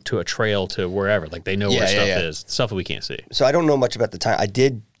follow to a trail to wherever. Like they know where stuff is. Stuff that we can't see. So I don't know much about the time. I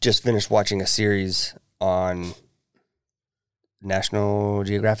did just finish watching a series on National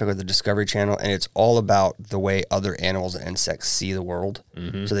Geographic or the Discovery Channel, and it's all about the way other animals and insects see the world.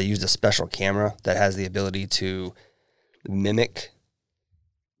 Mm-hmm. So they used a special camera that has the ability to mimic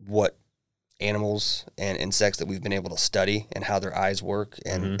what animals and insects that we've been able to study and how their eyes work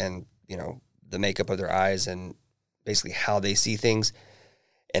and you know, the makeup of their eyes and basically how they see things.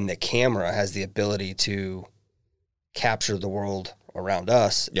 And the camera has the ability to capture the world around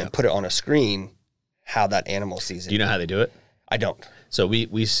us and put it on a screen how that animal sees it. Do you know how they do it? I don't. So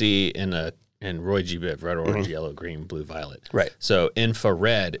we see in Roy G. Biv, red, orange, yellow, green, blue, violet. Right. So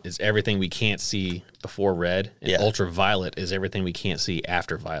infrared is everything we can't see before red, and ultraviolet is everything we can't see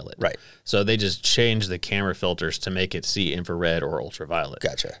after violet. Right. So they just change the camera filters to make it see infrared or ultraviolet.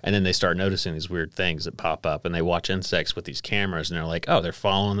 Gotcha. And then they start noticing these weird things that pop up, and they watch insects with these cameras, and they're like, oh, they're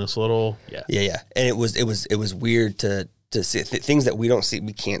following this little Yeah. And it was weird to see things that we don't see,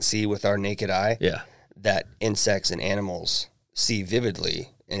 we can't see with our naked eye. Yeah. That insects and animals see vividly,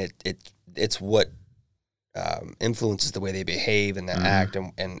 and it's what influences the way they behave and they act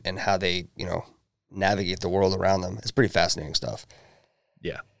and how they, you know, navigate the world around them. It's pretty fascinating stuff.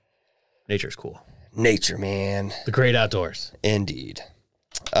 Yeah. Nature's cool. Nature, man. The great outdoors. Indeed.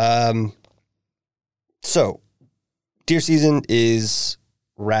 So deer season is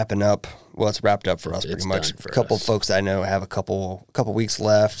wrapping up. Well, it's wrapped up for us pretty much. A couple of folks I know have a couple weeks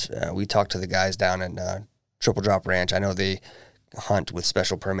left. We talked to the guys down at Triple Drop Ranch. I know they hunt with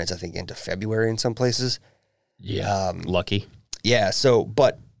special permits, I think, into February in some places. Yeah. Lucky. Yeah. So,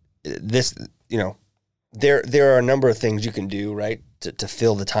 but this, you know, there are a number of things you can do, right, to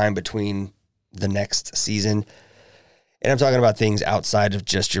fill the time between the next season. And I'm talking about things outside of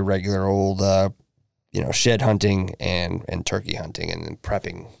just your regular old, you know, shed hunting and turkey hunting and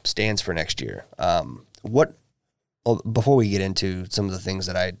prepping stands for next year. Before we get into some of the things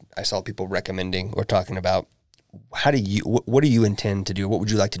that I saw people recommending or talking about, what do you intend to do? What would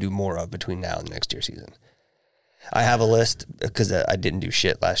you like to do more of between now and next year season? I have a list because I didn't do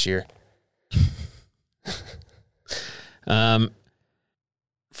shit last year.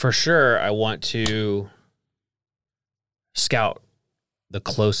 For sure, I want to scout the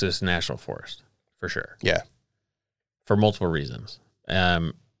closest national forest. For sure. Yeah. For multiple reasons.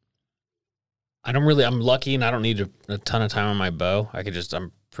 I'm lucky and I don't need a ton of time on my bow.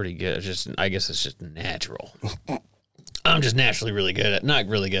 I'm pretty good. I guess it's just natural. I'm just naturally really good at, not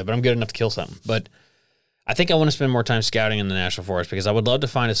really good, but I'm good enough to kill something. But I think I want to spend more time scouting in the national forest because I would love to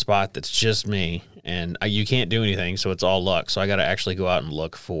find a spot that's just me and you can't do anything. So it's all luck. So I got to actually go out and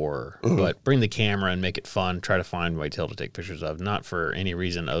look for, but bring the camera and make it fun. Try to find whitetail to take pictures of, not for any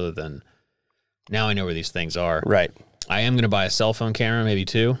reason other than now I know where these things are. Right. I am going to buy a cell phone camera, maybe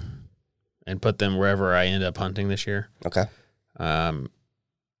 2, and put them wherever I end up hunting this year. Okay.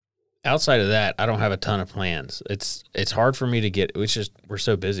 Outside of that, I don't have a ton of plans. It's hard for me to get. It's just we're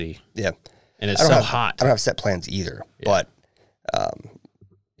so busy. Yeah. And it's so hot. I don't have set plans either. Yeah. But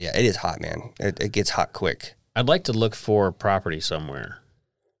yeah, it is hot, man. It gets hot quick. I'd like to look for property somewhere.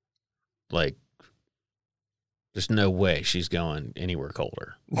 Like, there's no way she's going anywhere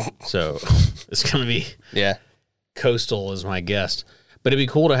colder. So it's going to be coastal is my guess. But it'd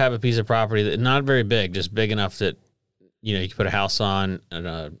be cool to have a piece of property that not very big, just big enough that, you know, you can put a house on and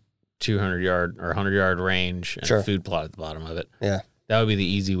a 200-yard or 100-yard range and a food plot at the bottom of it. Yeah. That would be the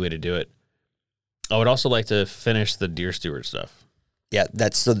easy way to do it. I would also like to finish the deer steward stuff. Yeah,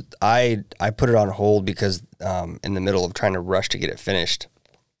 I put it on hold because in the middle of trying to rush to get it finished,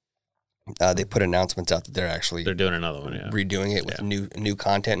 they put announcements out that they're doing another one, redoing it with new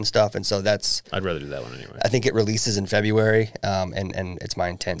content and stuff, and so I'd rather do that one anyway. I think it releases in February, and it's my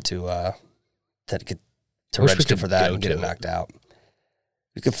intent to register for that and get it knocked out.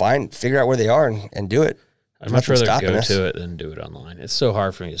 You could figure out where they are and do it. I'd much rather go to it than do it online. It's so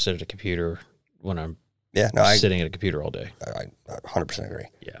hard for me to sit at a computer when I'm sitting at a computer all day. I 100% agree.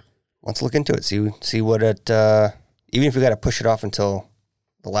 Yeah. Let's look into it. See what it. Even if we got to push it off until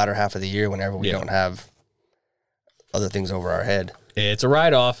the latter half of the year, whenever we don't have other things over our head. It's a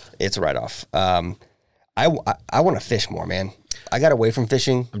write-off. I want to fish more, man. I got away from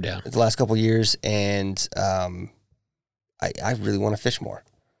fishing. I'm down. The last couple of years, and I really want to fish more.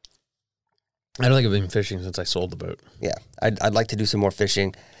 I don't think I've been fishing since I sold the boat. Yeah, I'd like to do some more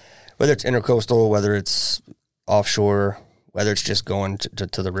fishing, whether it's intercoastal, whether it's offshore, whether it's just going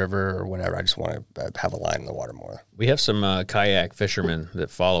to the river or whatever. I just want to have a line in the water more. We have some kayak fishermen that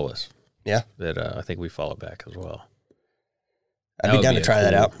follow us. Yeah. That I think we follow back as well. I'd be down to try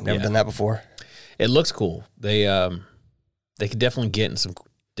that out. Never done that before. It looks cool. They could definitely get in some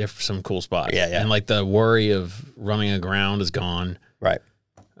cool spots. Yeah. And like the worry of running aground is gone. Right.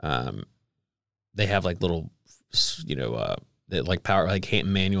 They have like little, that like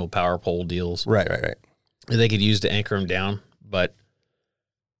manual power pole deals. Right. That they could use to anchor them down, but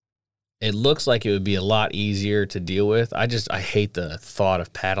it looks like it would be a lot easier to deal with. I hate the thought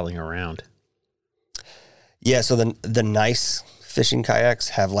of paddling around. Yeah, so the nice fishing kayaks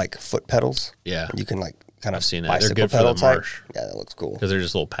have like foot pedals. Yeah. You can like kind of I've seen that. bicycle They're good pedal for the type. marsh. Yeah, that looks cool. Because they're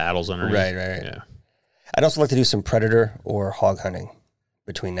just little paddles underneath. Right. Yeah. I'd also like to do some predator or hog hunting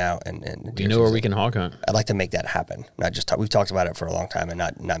between now and You know where we can hog hunt? I'd like to make that happen. Not just we've talked about it for a long time and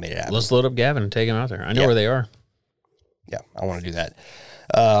not made it happen. Let's load up Gavin and take him out there. I know where they are. Yeah, I want to do that.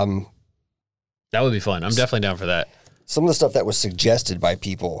 That would be fun. I'm definitely down for that. Some of the stuff that was suggested by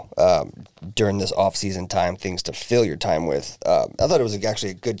people during this off-season time, things to fill your time with, I thought it was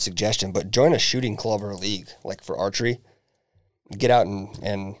actually a good suggestion, but join a shooting club or a league, like for archery. Get out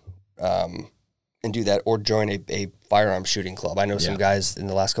and do that, or join a firearm shooting club. I know some guys in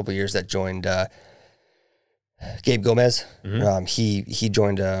the last couple of years that joined Gabe Gomez. Mm-hmm. He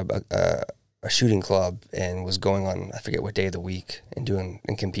joined a shooting club and was going on, I forget what day of the week,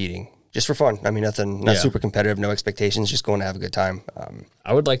 and competing. Just for fun. I mean, not super competitive, no expectations, just going to have a good time.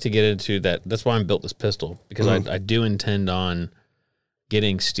 I would like to get into that. That's why I built this pistol, because I do intend on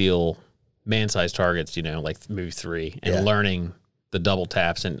getting steel man-sized targets, like maybe 3, and learning the double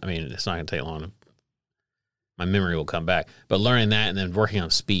taps. And I mean, it's not going to take long. My memory will come back. But learning that and then working on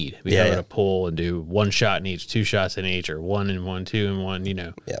speed. Being able to pull and do 1 shot in each, 2 shots in each, or 1 and 1, 2 and 1,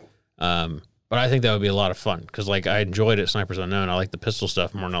 Yeah. But I think that would be a lot of fun because, like, I enjoyed it at Snipers Unknown. I like the pistol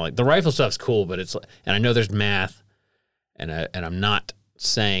stuff more than I like the rifle stuff's cool, but and I know there's math, and I'm not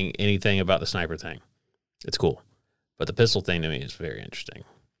saying anything about the sniper thing. It's cool, but the pistol thing to me is very interesting.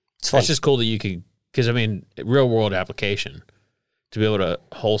 It's fun. It's just cool that you could, because I mean, real world application to be able to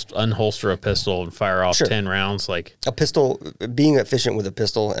unholster a pistol and fire off 10 rounds, like a pistol. Being efficient with a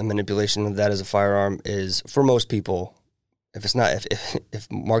pistol and manipulation of that as a firearm is, for most people.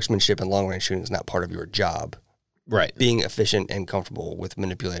 If marksmanship and long range shooting is not part of your job, right? Being efficient and comfortable with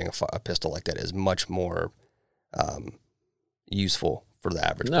manipulating a pistol like that is much more useful for the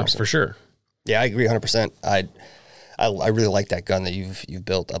average person. For sure. Yeah, I agree 100%. I really like that gun that you've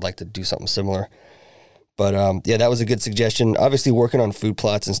built. I'd like to do something similar. But that was a good suggestion. Obviously, working on food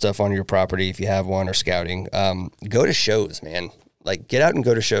plots and stuff on your property if you have one, or scouting. Go to shows, man. Like, get out and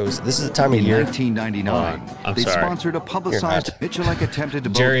go to shows. This is the time of year. In 1999, they sponsored a publicized Michalak attempted to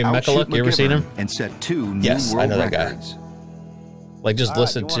both Jerry outshoot McCulloch, you ever seen him? and set 2 new Yes, I world know that guy. records. Like, just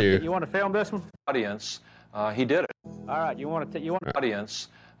listen to. You want to film this one? Audience, he did it. All right, you want to Audience,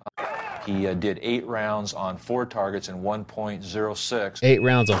 he did 8 rounds on 4 targets in 1.06. 8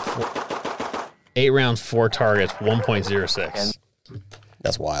 rounds on 4. 8 rounds, 4 targets, 1.06.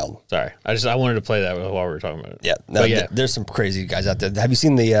 That's wild. Sorry, I wanted to play that while we were talking about it. Yeah, there's some crazy guys out there. Have you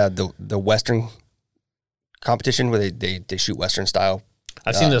seen the Western competition where they shoot Western style?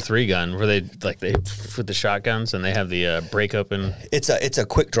 I've seen the 3-gun where they with the shotguns and they have the break open. It's a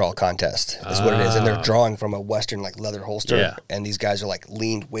quick draw contest is what it is, and they're drawing from a Western like leather holster, and these guys are like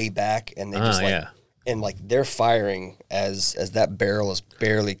leaned way back, and they just and like they're firing as that barrel is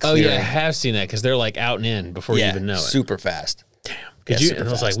barely clearing. Oh yeah, I have seen that because they're like out and in before you even know it. Super fast. Damn. And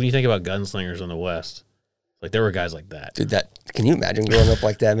I was like, when you think about gunslingers in the West, like there were guys like that. Dude, can you imagine growing up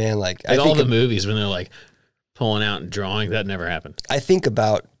like that, man? Like I all think the movies when they're like pulling out and drawing, that never happened. I think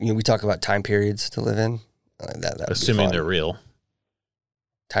about, we talk about time periods to live in. That assuming they're real.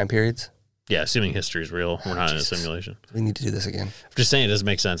 Time periods? Yeah, assuming history is real. We're not in a simulation. We need to do this again. I'm just saying it doesn't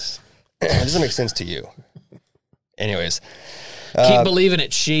make sense. It doesn't make sense to you. Anyways. Keep believing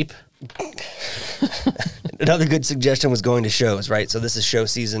it, sheep. Another good suggestion was going to shows, right? So this is show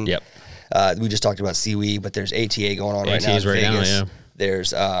season. Yep. We just talked about CWE, but there's ATA going on right now. ATA's right now, yeah.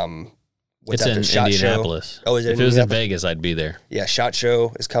 There's it's in Indianapolis. Show. Oh, is it? If it was in Vegas, I'd be there. Yeah, SHOT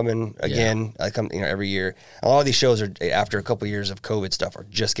Show is coming again. I come every year. A lot of these shows are, after a couple of years of COVID stuff, are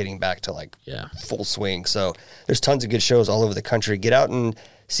just getting back to full swing. So there's tons of good shows all over the country. Get out and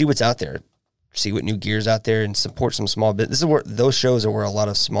see what's out there. See what new gear's out there and support some small business. This is where those shows are where a lot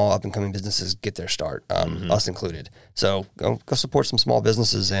of small up and coming businesses get their start, us included. So go support some small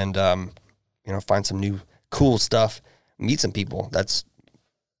businesses and find some new cool stuff. Meet some people.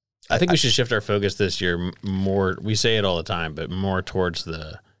 I think we should shift our focus this year more. We say it all the time, but more towards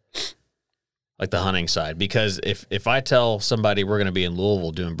the hunting side. Because if I tell somebody we're going to be in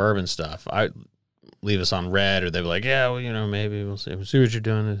Louisville doing bourbon stuff, I leave us on red, or they'd be like, yeah, well, maybe we'll see what you're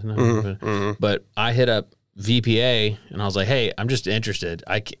doing. But I hit up VPA and I was like, hey, I'm just interested.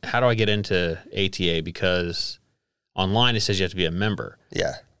 How do I get into ATA? Because online it says you have to be a member.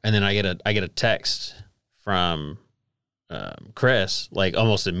 Yeah. And then I get a text from Chris like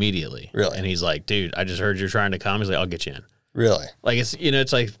almost immediately. Really? And he's like, dude, I just heard you're trying to come. He's like, I'll get you in. Really? Like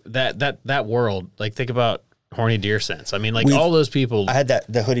it's like that world. Like think about Horny Deer Sense. I mean, like all those people. I had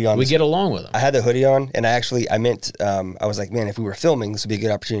the hoodie on. We get along with them. I had the hoodie on, and I meant, I was like, man, if we were filming, this would be a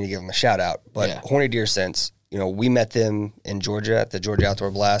good opportunity to give them a shout out. But Horny Deer Sense, we met them in Georgia at the Georgia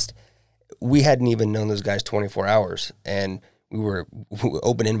Outdoor Blast. We hadn't even known those guys 24 hours, and we were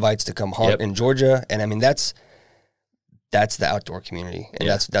open invites to come hunt in Georgia. And I mean, that's the outdoor community, and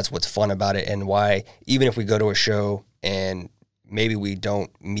that's what's fun about it, and why even if we go to a show and maybe we don't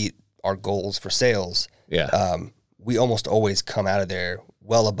meet our goals for sales. We almost always come out of there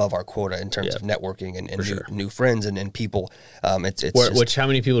well above our quota in terms of networking and new friends and people. It's how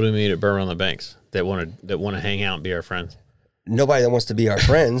many people do we meet at Bourbon on the Banks that want to hang out and be our friends? Nobody that wants to be our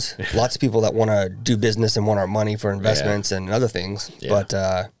friends. Lots of people that want to do business and want our money for investments and other things. Yeah.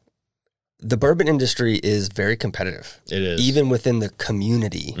 But the bourbon industry is very competitive. It is. Even within the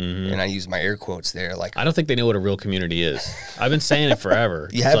community. And I use my air quotes there. Like, I don't think they know what a real community is. I've been saying it forever.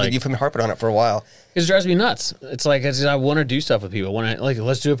 You've been harping on it for a while. It drives me nuts. It's like, I want to do stuff with people. I want to, like,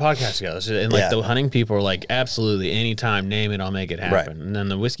 let's do a podcast together. And like the hunting people are like, absolutely, anytime, name it, I'll make it happen. Right. And then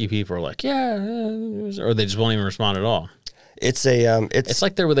the whiskey people are like, or they just won't even respond at all. It's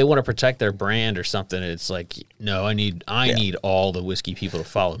like they want to protect their brand or something. It's like, no, I need all the whiskey people to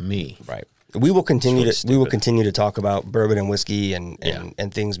follow me. Right. We will continue to talk about bourbon and whiskey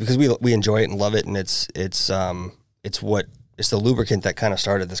and things because we enjoy it and love it, and it's the lubricant that kind of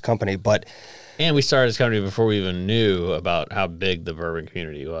started this company. And we started this company before we even knew about how big the bourbon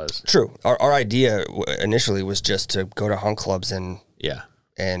community was. True. Our idea initially was just to go to hunt clubs and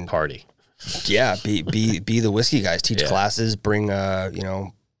party. Yeah, be the whiskey guys, teach classes, bring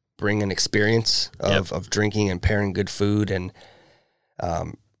an experience of drinking and pairing good food and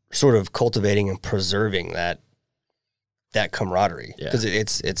sort of cultivating and preserving that camaraderie. Because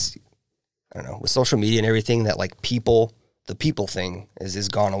it's I don't know, with social media and everything, that like the people thing is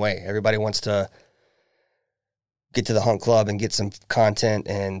gone away. Everybody wants to get to the hunt club and get some content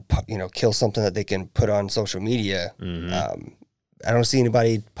and kill something that they can put on social media. I don't see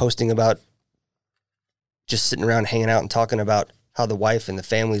anybody posting about just sitting around hanging out and talking about how the wife and the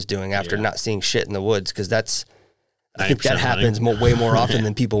family's doing after not seeing shit in the woods, because I think that happens way more often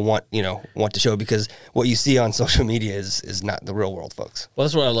than people want to show, because what you see on social media is not the real world, folks. Well,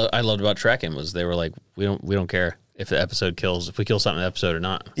 that's what I loved about Trekking, was they were like, we don't care if the episode kills, if we kill something in the episode or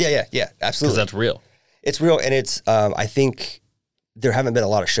not. Yeah, absolutely. Because that's real. It's real, and it's I think there haven't been a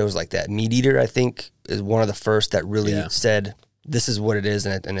lot of shows like that. Meat Eater, I think, is one of the first that really said, this is what it is,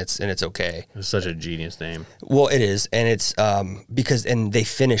 and it's okay. It's such a genius name. Well, it is, and it's because they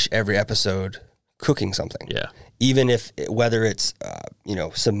finish every episode cooking something. Yeah. Even whether it's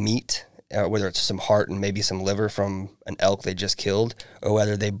some meat, whether it's some heart and maybe some liver from an elk they just killed, or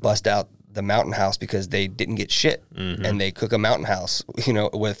whether they bust out the mountain house because they didn't get shit and they cook a mountain house,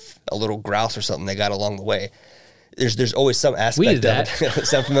 with a little grouse or something they got along the way. There's always some aspect of it.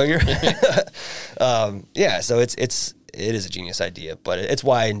 Sound familiar? So it is a genius idea, but it's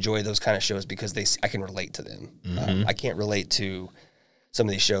why I enjoy those kind of shows, because I can relate to them. I can't relate to some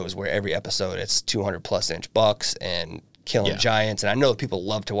of these shows where every episode it's 200+ inch bucks and killing giants, and I know that people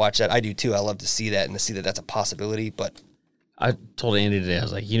love to watch that. I do too. I love to see that and to see that that's a possibility. But I told Andy today, I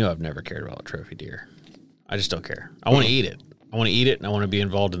was like, I've never cared about trophy deer. I just don't care. I want to eat it. And I want to be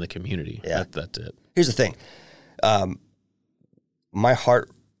involved in the community. Yeah, that's it. Here's the thing. My heart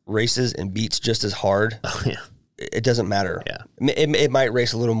races and beats just as hard. Oh, yeah. It doesn't matter. Yeah. It might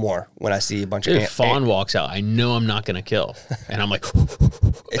race a little more when I see a bunch of fawn walks out. I know I'm not going to kill. And I'm like,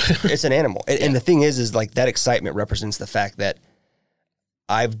 it's an animal. And the thing is like that excitement represents the fact that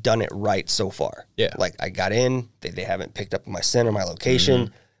I've done it right so far. Yeah. Like I got in, they haven't picked up my scent or my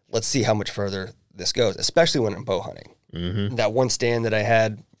location. Let's see how much further this goes, especially when I'm bow hunting. That one stand that I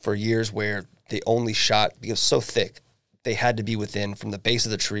had for years where they only shot, because it was so thick, they had to be from the base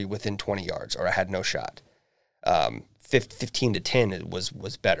of the tree within 20 yards or I had no shot. 15 to 10 it was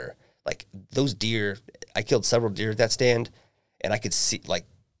better. Like those deer, I killed several deer at that stand, and I could see, like,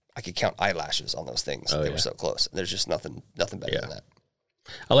 I could count eyelashes on those things. They were so close. There's just nothing better than that.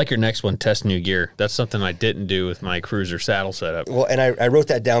 I like your next one, test new gear. That's something I didn't do with my cruiser saddle setup. Well, and I wrote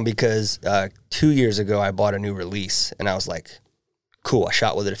that down because 2 years ago I bought a new release, and I was like, cool, I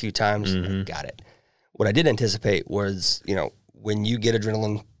shot with it a few times, got it. What I did anticipate was, when you get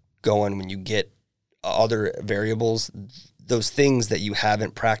adrenaline going, when you get other variables, those things that you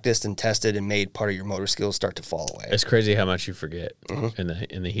haven't practiced and tested and made part of your motor skills start to fall away. It's crazy how much you forget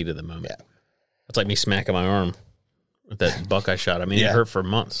in the heat of the moment. Yeah. It's like me smacking my arm with that buck I shot. I mean, it hurt for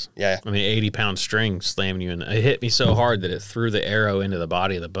months. Yeah. I mean, 80-pound string slamming you in. It hit me so hard that it threw the arrow into the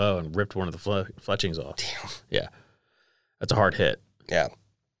body of the bow and ripped one of the fletchings off. Damn. Yeah. That's a hard hit. Yeah.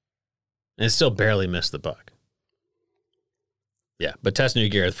 And it still barely missed the buck. Yeah, but test new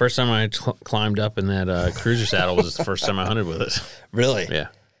gear. The first time I climbed up in that cruiser saddle was the first time I hunted with it. Really? Yeah.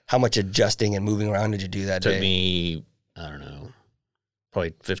 How much adjusting and moving around did you do that day? Took me, I don't know,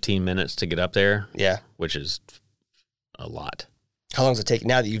 probably 15 minutes to get up there. Yeah. Which is a lot. How long does it take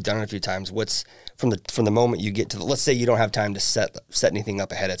now that you've done it a few times? What's from the moment you get to let's say you don't have time to set anything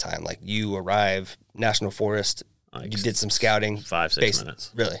up ahead of time. Like you arrive, National Forest, you did some scouting. 5-6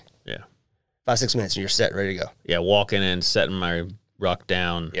 minutes. Really? Yeah. 5-6 minutes and you're set, ready to go. Yeah, walking in, setting my ruck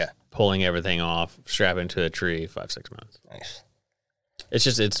down, yeah, pulling everything off, strapping to a tree, 5-6 minutes. Nice. It's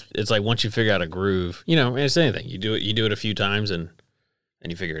just it's like once you figure out a groove, it's anything. You do it a few times and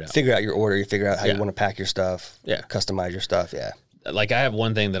you figure it out. Figure out your order, you figure out how you want to pack your stuff. Yeah. Customize your stuff, yeah. Like I have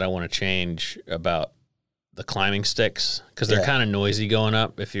one thing that I want to change about the climbing sticks because they're kind of noisy going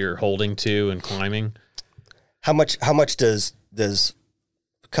up if you're holding to and climbing. How much does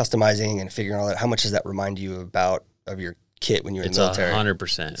customizing and figuring all that, how much does that remind you of your kit when you're in the military?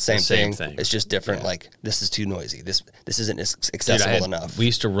 100%. Same thing. It's just different. Yeah. Like this is too noisy. This isn't accessible enough. We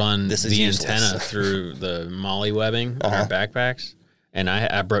used to run the antenna through the molly webbing on our backpacks, and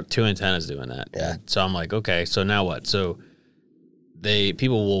I broke 2 antennas doing that. Yeah. And so I'm like, okay, so now what? So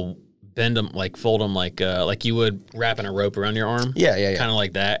people will bend them, like fold them like you would wrapping a rope around your arm. Yeah. Kind of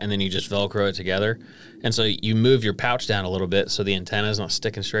like that, and then you just Velcro it together. And so you move your pouch down a little bit so the antenna is not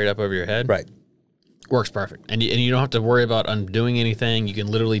sticking straight up over your head. Right. Works perfect. And you don't have to worry about undoing anything. You can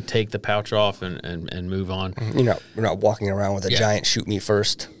literally take the pouch off and move on. We're not walking around with a giant shoot me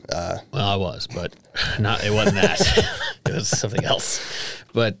first. Well, I was, but it wasn't that. It was something else.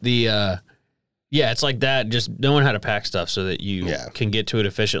 But it's like that. Just knowing how to pack stuff so that you can get to it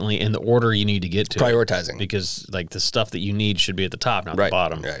efficiently in the order you need to get to Prioritizing. it. Because like the stuff that you need should be at the top, not the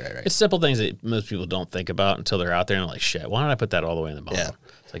bottom. Right. It's simple things that most people don't think about until they're out there and they're like, shit, why don't I put that all the way in the bottom? Yeah.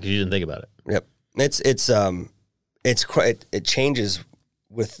 It's like you didn't think about it. Yep. It changes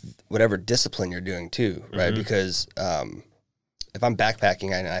with whatever discipline you're doing too, right? Mm-hmm. Because if I'm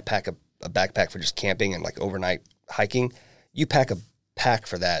backpacking and I pack a backpack for just camping and like overnight hiking, you pack a pack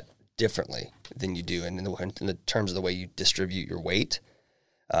for that differently than you do in the terms of the way you distribute your weight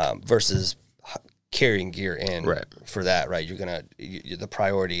versus carrying gear in for that, right? The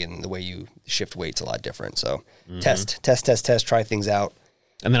priority and the way you shift weight's a lot different. So test, try things out.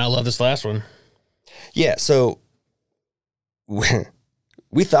 And then I love this last one. Yeah, so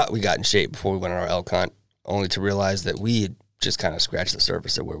we thought we got in shape before we went on our elk hunt, only to realize that we had just kind of scratched the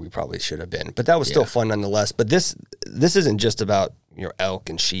surface of where we probably should have been. But that was still fun nonetheless. But this isn't just about elk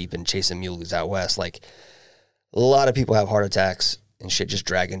and sheep and chasing muleys out west. Like a lot of people have heart attacks and shit just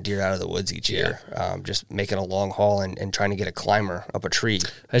dragging deer out of the woods each year, just making a long haul and trying to get a climber up a tree.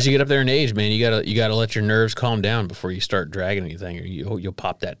 As you get up there in age, man, you gotta let your nerves calm down before you start dragging anything, or you'll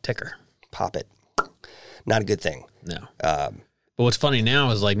pop that ticker. Pop it. Not a good thing. No. But what's funny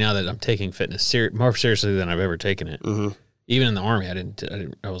now is like now that I'm taking fitness more seriously than I've ever taken it. Mm-hmm. Even in the Army,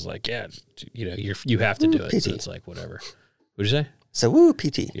 I was like, you have to do it. PT. So it's like whatever. What'd you say? So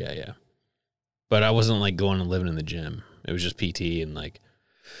PT. Yeah. But I wasn't like going and living in the gym. It was just PT and like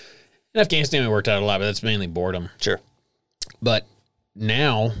in Afghanistan, we worked out a lot, but that's mainly boredom. Sure. But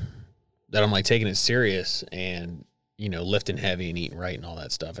now that I'm like taking it serious and lifting heavy and eating right and all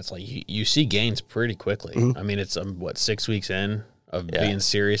that stuff, it's like you see gains pretty quickly. Mm-hmm. I mean, it's 6 weeks of being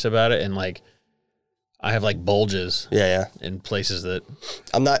serious about it, and like I have like bulges, in places that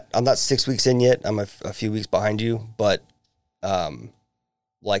I'm not 6 weeks in yet. I'm a few weeks behind you, but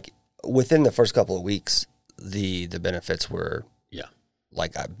like within the first couple of weeks, the benefits were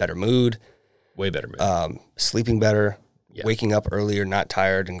like a better mood, way better mood, sleeping better, waking up earlier, not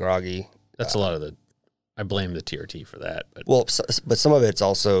tired and groggy. That's a lot of I blame the TRT for that. But some of it's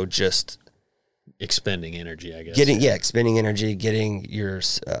also just expending energy, I guess. Expending energy, getting your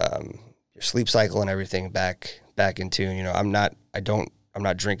sleep cycle and everything back in tune. I'm not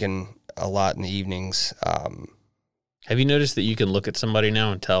drinking a lot in the evenings. Have you noticed that you can look at somebody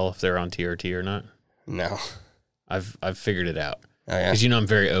now and tell if they're on TRT or not? No. I've figured it out. Oh, yeah? Because I'm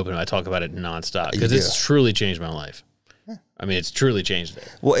very open. I talk about it nonstop because it's truly changed my life. I mean, it's truly changed it.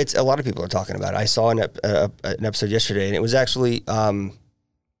 Well, it's a lot of people are talking about it. I saw an episode yesterday, and it was actually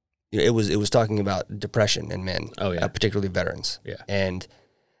it was talking about depression in men, particularly veterans. Yeah, and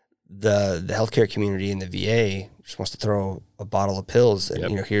the healthcare community and the VA just wants to throw a bottle of pills,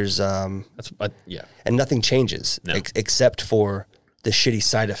 and here's and nothing changes except for the shitty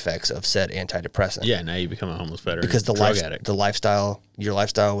side effects of said antidepressant. Yeah, now you become a homeless veteran because addict. Your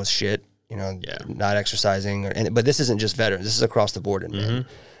lifestyle was shit. Not exercising, but this isn't just veterans. This is across the board in men.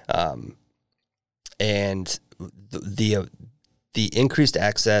 And the increased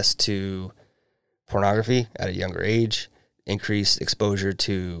access to pornography at a younger age, increased exposure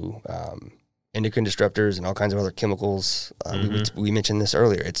to endocrine disruptors and all kinds of other chemicals. We mentioned this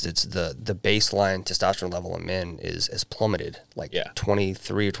earlier. It's the baseline testosterone level in men is plummeted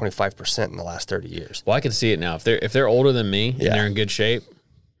 23 or 25% in the last 30 years. Well, I can see it now. If they're older than me and they're in good shape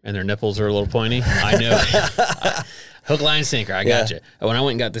and their nipples are a little pointy, I know. Hook, line, sinker. I got you. When I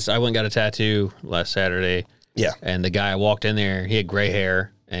went and got a tattoo last Saturday. Yeah. And the guy I walked in there, he had gray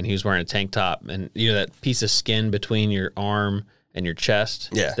hair and he was wearing a tank top, and that piece of skin between your arm and your chest,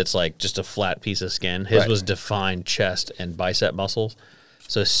 that's like just a flat piece of skin. His was defined chest and bicep muscles.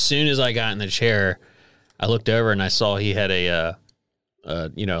 So as soon as I got in the chair, I looked over and I saw he had a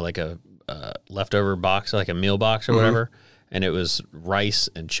leftover box, like a meal box or whatever, and it was rice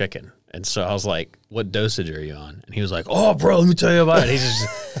and chicken. And so I was like, what dosage are you on? And he was like, oh, bro, let me tell you about it. He's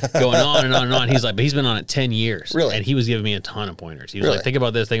just going on and on and on. He's like, but he's been on it 10 years. Really? And he was giving me a ton of pointers. He was like, think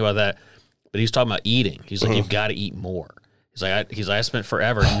about this, think about that. But he was talking about eating. He's like, you've got to eat more. He's like, I spent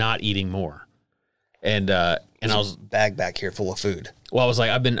forever not eating more. And I was bag back here full of food. Well,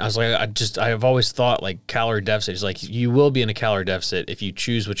 I've always thought like calorie deficit. It's like you will be in a calorie deficit if you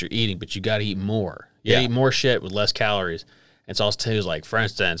choose what you're eating, but you got to eat more. You got to eat more shit with less calories. And so I was like, for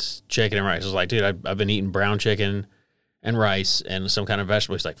instance, chicken and rice. I was like, dude, I've been eating brown chicken and rice and some kind of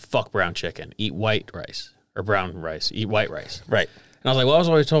vegetable. He's like, fuck brown chicken. Eat white rice or brown rice. Eat white rice. Right. And I was like, well, I was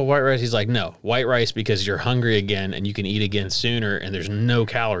always told white rice. He's like, no, white rice because you're hungry again and you can eat again sooner and there's no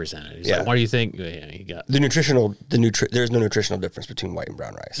calories in it. He's like, what do you think? Yeah, you got there's no nutritional difference between white and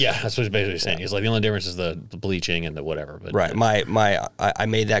brown rice. Yeah, that's what he's basically saying. He's like, the only difference is the bleaching and the whatever. But right. I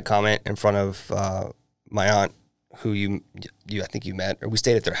made that comment in front of my aunt, who you I think you met, or we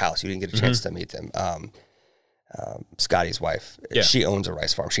stayed at their house. You didn't get a chance to meet them. Scotty's wife. Yeah. She owns a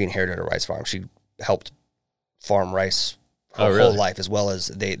rice farm. She inherited a rice farm. She helped farm rice her whole life, as well as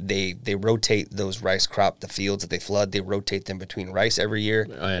they rotate those rice crop, the fields that they flood, they rotate them between rice every year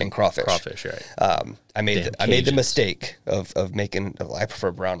and crawfish. Crawfish, right. I made the mistake of making, I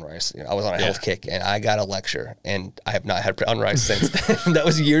prefer brown rice. I was on a health kick and I got a lecture and I have not had brown rice since then. That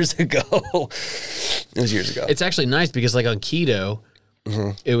was years ago. It was years ago. It's actually nice because like on keto,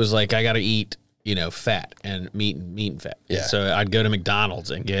 it was like I got to eat, fat and meat and fat. Yeah. So I'd go to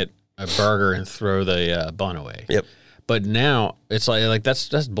McDonald's and get a burger and throw the bun away. Yep. But now it's like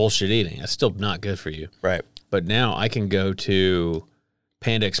that's bullshit eating. That's still not good for you. Right. But now I can go to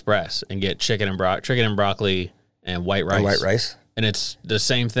Panda Express and get chicken and broccoli and white rice. And it's the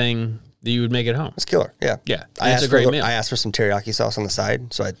same thing that you would make at home. It's killer. Yeah. Yeah. It's a great meal. I asked for some teriyaki sauce on the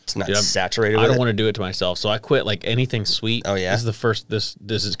side, so it's not saturated with it. I don't want to do it to myself, so I quit like anything sweet. Oh, yeah? This is the first, this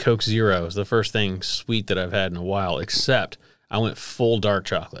is Coke Zero. It's the first thing sweet that I've had in a while, except I went full dark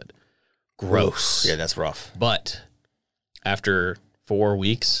chocolate. Gross. Yeah, that's rough. But after 4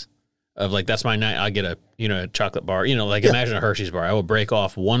 weeks of like, that's my night, I get a chocolate bar, imagine a Hershey's bar. I will break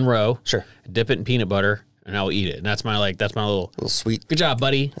off one row, dip it in peanut butter, and I will eat it. And that's my little sweet. Good job,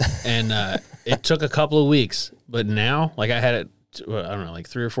 buddy. And it took a couple of weeks, but now, like I had it, I don't know, like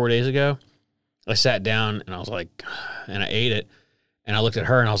 3 or 4 days ago, I sat down and I was like, and I ate it. And I looked at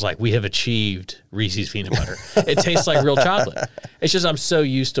her and I was like, we have achieved Reese's peanut butter. It tastes like real chocolate. It's just I'm so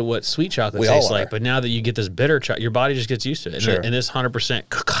used to what sweet chocolate tastes like. But now that you get this bitter chocolate, your body just gets used to it. And this 100%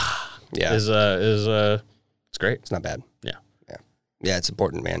 is it's great. It's not bad. Yeah. Yeah, it's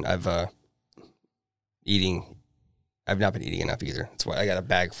important, man. I've not been eating enough either. That's why I got a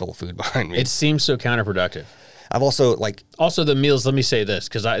bag full of food behind me. It seems so counterproductive. I've also the meals, let me say this,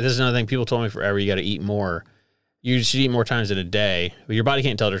 because this is another thing people told me forever, you got to eat more. You should eat more times in a day. But your body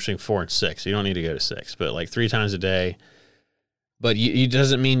can't tell the difference between 4 and 6. So you don't need to go to 6, but like 3 times a day. But it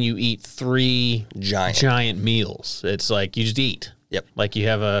doesn't mean you eat 3 giant meals. It's like you just eat. Yep. Like you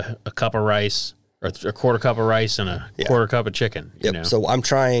have a cup of rice or a quarter cup of rice and a quarter cup of chicken. Yep. So I'm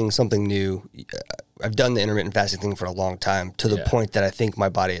trying something new. I've done the intermittent fasting thing for a long time to the point that I think my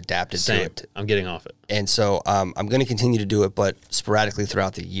body adapted to it. I'm getting off it. And so I'm going to continue to do it, but sporadically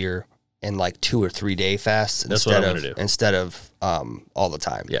throughout the year. In like 2 or 3 day fasts instead of all the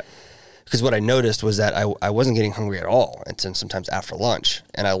time. Yeah. Because what I noticed was that I wasn't getting hungry at all, and sometimes after lunch.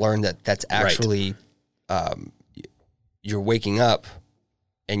 And I learned that that's actually you're waking up,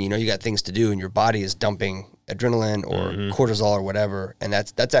 and you got things to do, and your body is dumping adrenaline or cortisol or whatever, and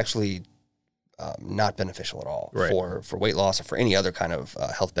that's actually not beneficial at all for weight loss or for any other kind of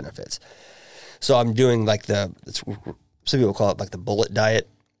health benefits. So I'm doing like some people call it like the bullet diet.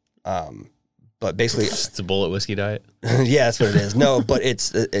 But basically, It's a bullet whiskey diet. yeah, that's what it is. No, but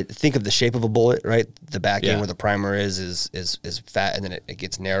think of the shape of a bullet, right? The back end Yeah. where the primer is fat, and then it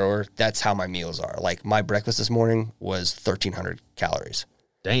gets narrower. That's how my meals are. Like my breakfast this morning was 1,300 calories.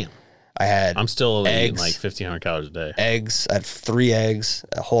 Damn. I had I'm still only eating eggs, like 1,500 calories a day. eggs. I had 3 eggs,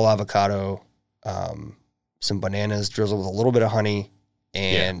 a whole avocado, some bananas drizzled with a little bit of honey,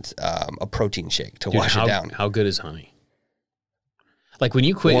 and a protein shake to wash it down. How good is honey? Like when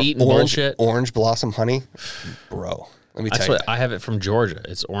you quit eating bullshit. Orange blossom honey, bro. Let me tell That's you. what I have it from Georgia.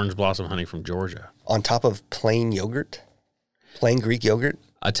 It's orange blossom honey from Georgia. On top of plain yogurt, plain Greek yogurt.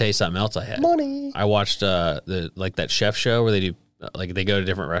 I'll tell you something else I had. Money. I watched that chef show where they do like they go to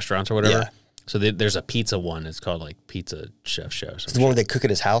different restaurants or whatever. Yeah. So there's a pizza one. It's called like Pizza Chef Show. It's the one where they cook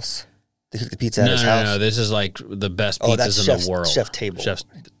at his house. They cook the pizza at his house. No. This is like the best Oh, that's pizzas in Chef's- the world. Chef Table.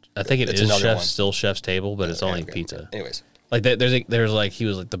 I think it That's is another one. still Chef's Table, but it's only pizza. Anyways. Like there's like he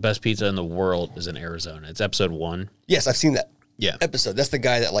was like the best pizza in the world is in Arizona. It's episode 1. Yes, I've seen that Yeah. episode. That's the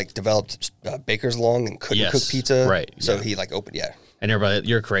guy that like developed Baker's Long and couldn't Yes, cook pizza. right, So yeah. he like opened, And everybody,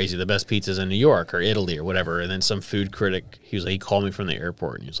 you're crazy. The best pizza's in New York or Italy or whatever. And then some food critic, he called me from the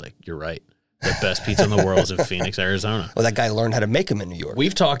airport and he was like, "You're right. The best pizza in the world is in Phoenix, Arizona." Well, that guy learned how to make them in New York.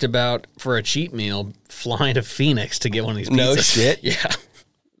 We've talked about for a cheap meal flying to Phoenix to get one of these pizzas. No shit? Yeah.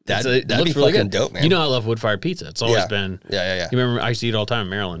 That'd it looks be really fucking good. dope, man. You know I love wood-fired pizza. It's always Yeah. been. Yeah. You remember I used to eat it all the time in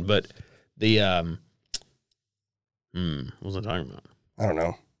Maryland, but the what was I talking about? I don't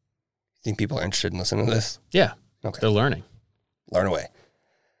know. Think people are interested in listening to this? Yeah. Okay. They're learning. Learn away.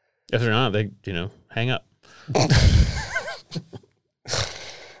 If they're not, they hang up.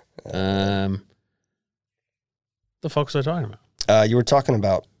 The fuck was I talking about? You were talking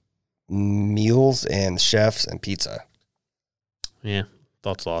about meals and chefs and pizza. Yeah,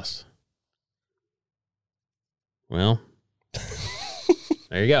 thoughts lost. Well,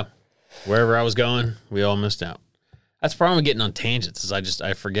 there you go. Wherever I was going, we all missed out. That's the problem with getting on tangents is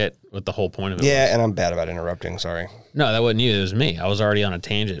I forget what the whole point of it was. Yeah, and I'm bad about interrupting. Sorry. No, that wasn't you. It was me. I was already on a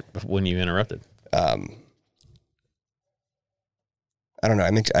tangent when you interrupted. I don't know.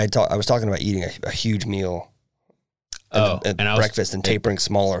 I was talking about eating a huge meal. And I was breakfast and tapering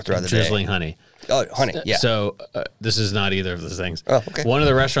smaller throughout the day. drizzling honey. Oh, honey, yeah. So this is not either of those things. Oh, okay. One of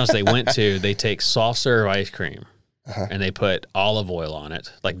the restaurants they went to, they take soft serve ice cream and they put olive oil on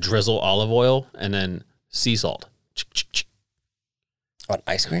it, like drizzle olive oil and then sea salt. On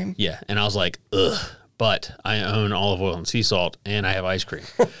ice cream? Yeah. And I was like, ugh, but I own olive oil and sea salt and I have ice cream.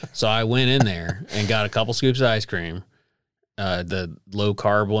 So I went in there and got a couple scoops of ice cream, the low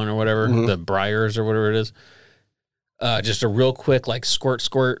carb one or whatever, the Breyers or whatever it is. Just a real quick, like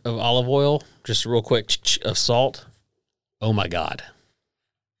squirt of olive oil, just a real quick of salt. Oh my God.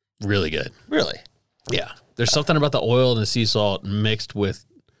 Really good. Really? Yeah. There's something about the oil and the sea salt mixed with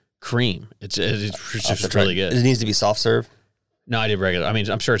cream. It's just really good. It needs to be soft serve. No, I did regular. I mean,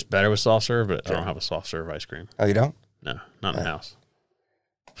 I'm sure it's better with soft serve, but I don't have a soft serve ice cream. Oh, you don't? No, not in the house.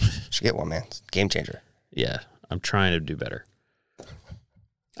 Should get one, man. It's a game changer. Yeah, I'm trying to do better.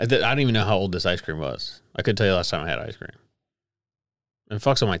 I don't even know how old this ice cream was. I couldn't tell you last time I had ice cream. And it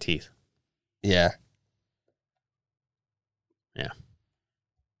fucks on my teeth. Yeah. Yeah.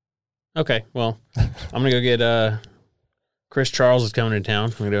 Okay, well, I'm going to go get Chris Charles is coming to town.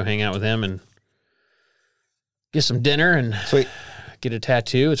 I'm going to go hang out with him and get some dinner and Sweet. get a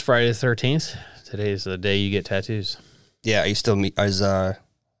tattoo. It's Friday the 13th. Today's the day you get tattoos. Yeah. Are you still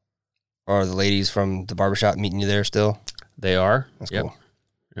are the ladies from the barbershop meeting you there still? They are. That's Yep. cool.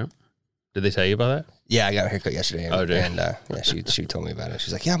 Yep. Did they tell you about that? Yeah, I got a haircut yesterday. And, Oh, did you? and yeah, she told me about it.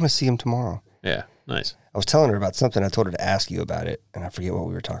 She's like, yeah, I'm going to see him tomorrow. Yeah. Nice. I was telling her about something. I told her to ask you about it, and I forget what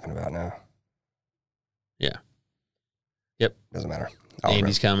we were talking about now. Yeah. Yep. Doesn't matter.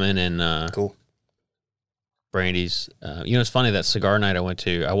 Andy's coming and Cool. Brandy's. It's funny, that cigar night I went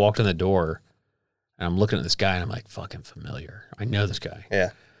to, I walked in the door and I'm looking at this guy and I'm like, fucking familiar. I know this guy.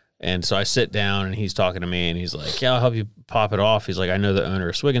 Yeah. And so I sit down and he's talking to me and he's like, yeah, I'll help you pop it off. He's like, I know the owner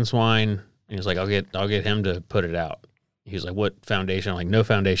of Swig and Swine. And he's like, I'll get him to put it out. He's like, what foundation? I'm like, no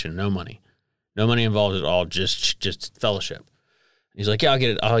foundation, no money. No money involved at all, just fellowship. He's like, yeah,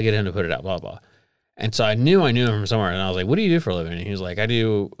 I'll get him to put it out, blah, blah. And so I knew him from somewhere. And I was like, what do you do for a living? And he was like, I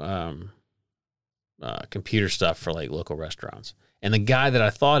do computer stuff for like local restaurants. And the guy that I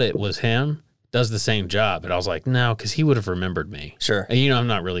thought it was him does the same job. And I was like, no, because he would have remembered me. Sure. And I'm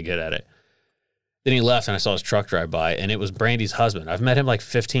not really good at it. Then he left and I saw his truck drive by and it was Brandy's husband. I've met him like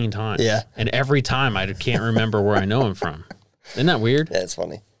 15 times. Yeah. And every time I can't remember where I know him from. Isn't that weird? Yeah, it's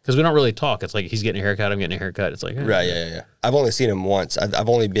funny. Because we don't really talk. It's like he's getting a haircut, I'm getting a haircut. It's like, eh. Right, yeah. I've only seen him once. I've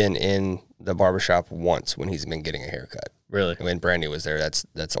only been in the barbershop once when he's been getting a haircut. Really? When Brandy was there, that's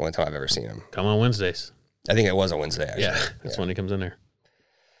the only time I've ever seen him. Come on Wednesdays. I think it was a Wednesday, actually. Yeah, that's when he comes in there.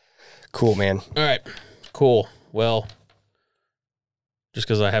 Cool, man. All right, cool. Well, just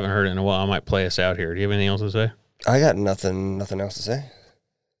because I haven't heard it in a while, I might play us out here. Do you have anything else to say? I got nothing else to say.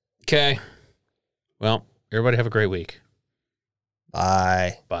 Okay. Well, everybody have a great week.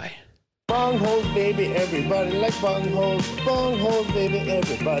 Bye. Bye. Bong holes, baby, everybody like bong holes. Bong holes, baby,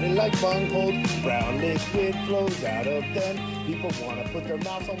 everybody like bong holes. Brown liquid flows out of them. People want to put their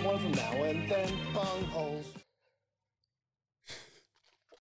mouth on one from now and then. Bong holes.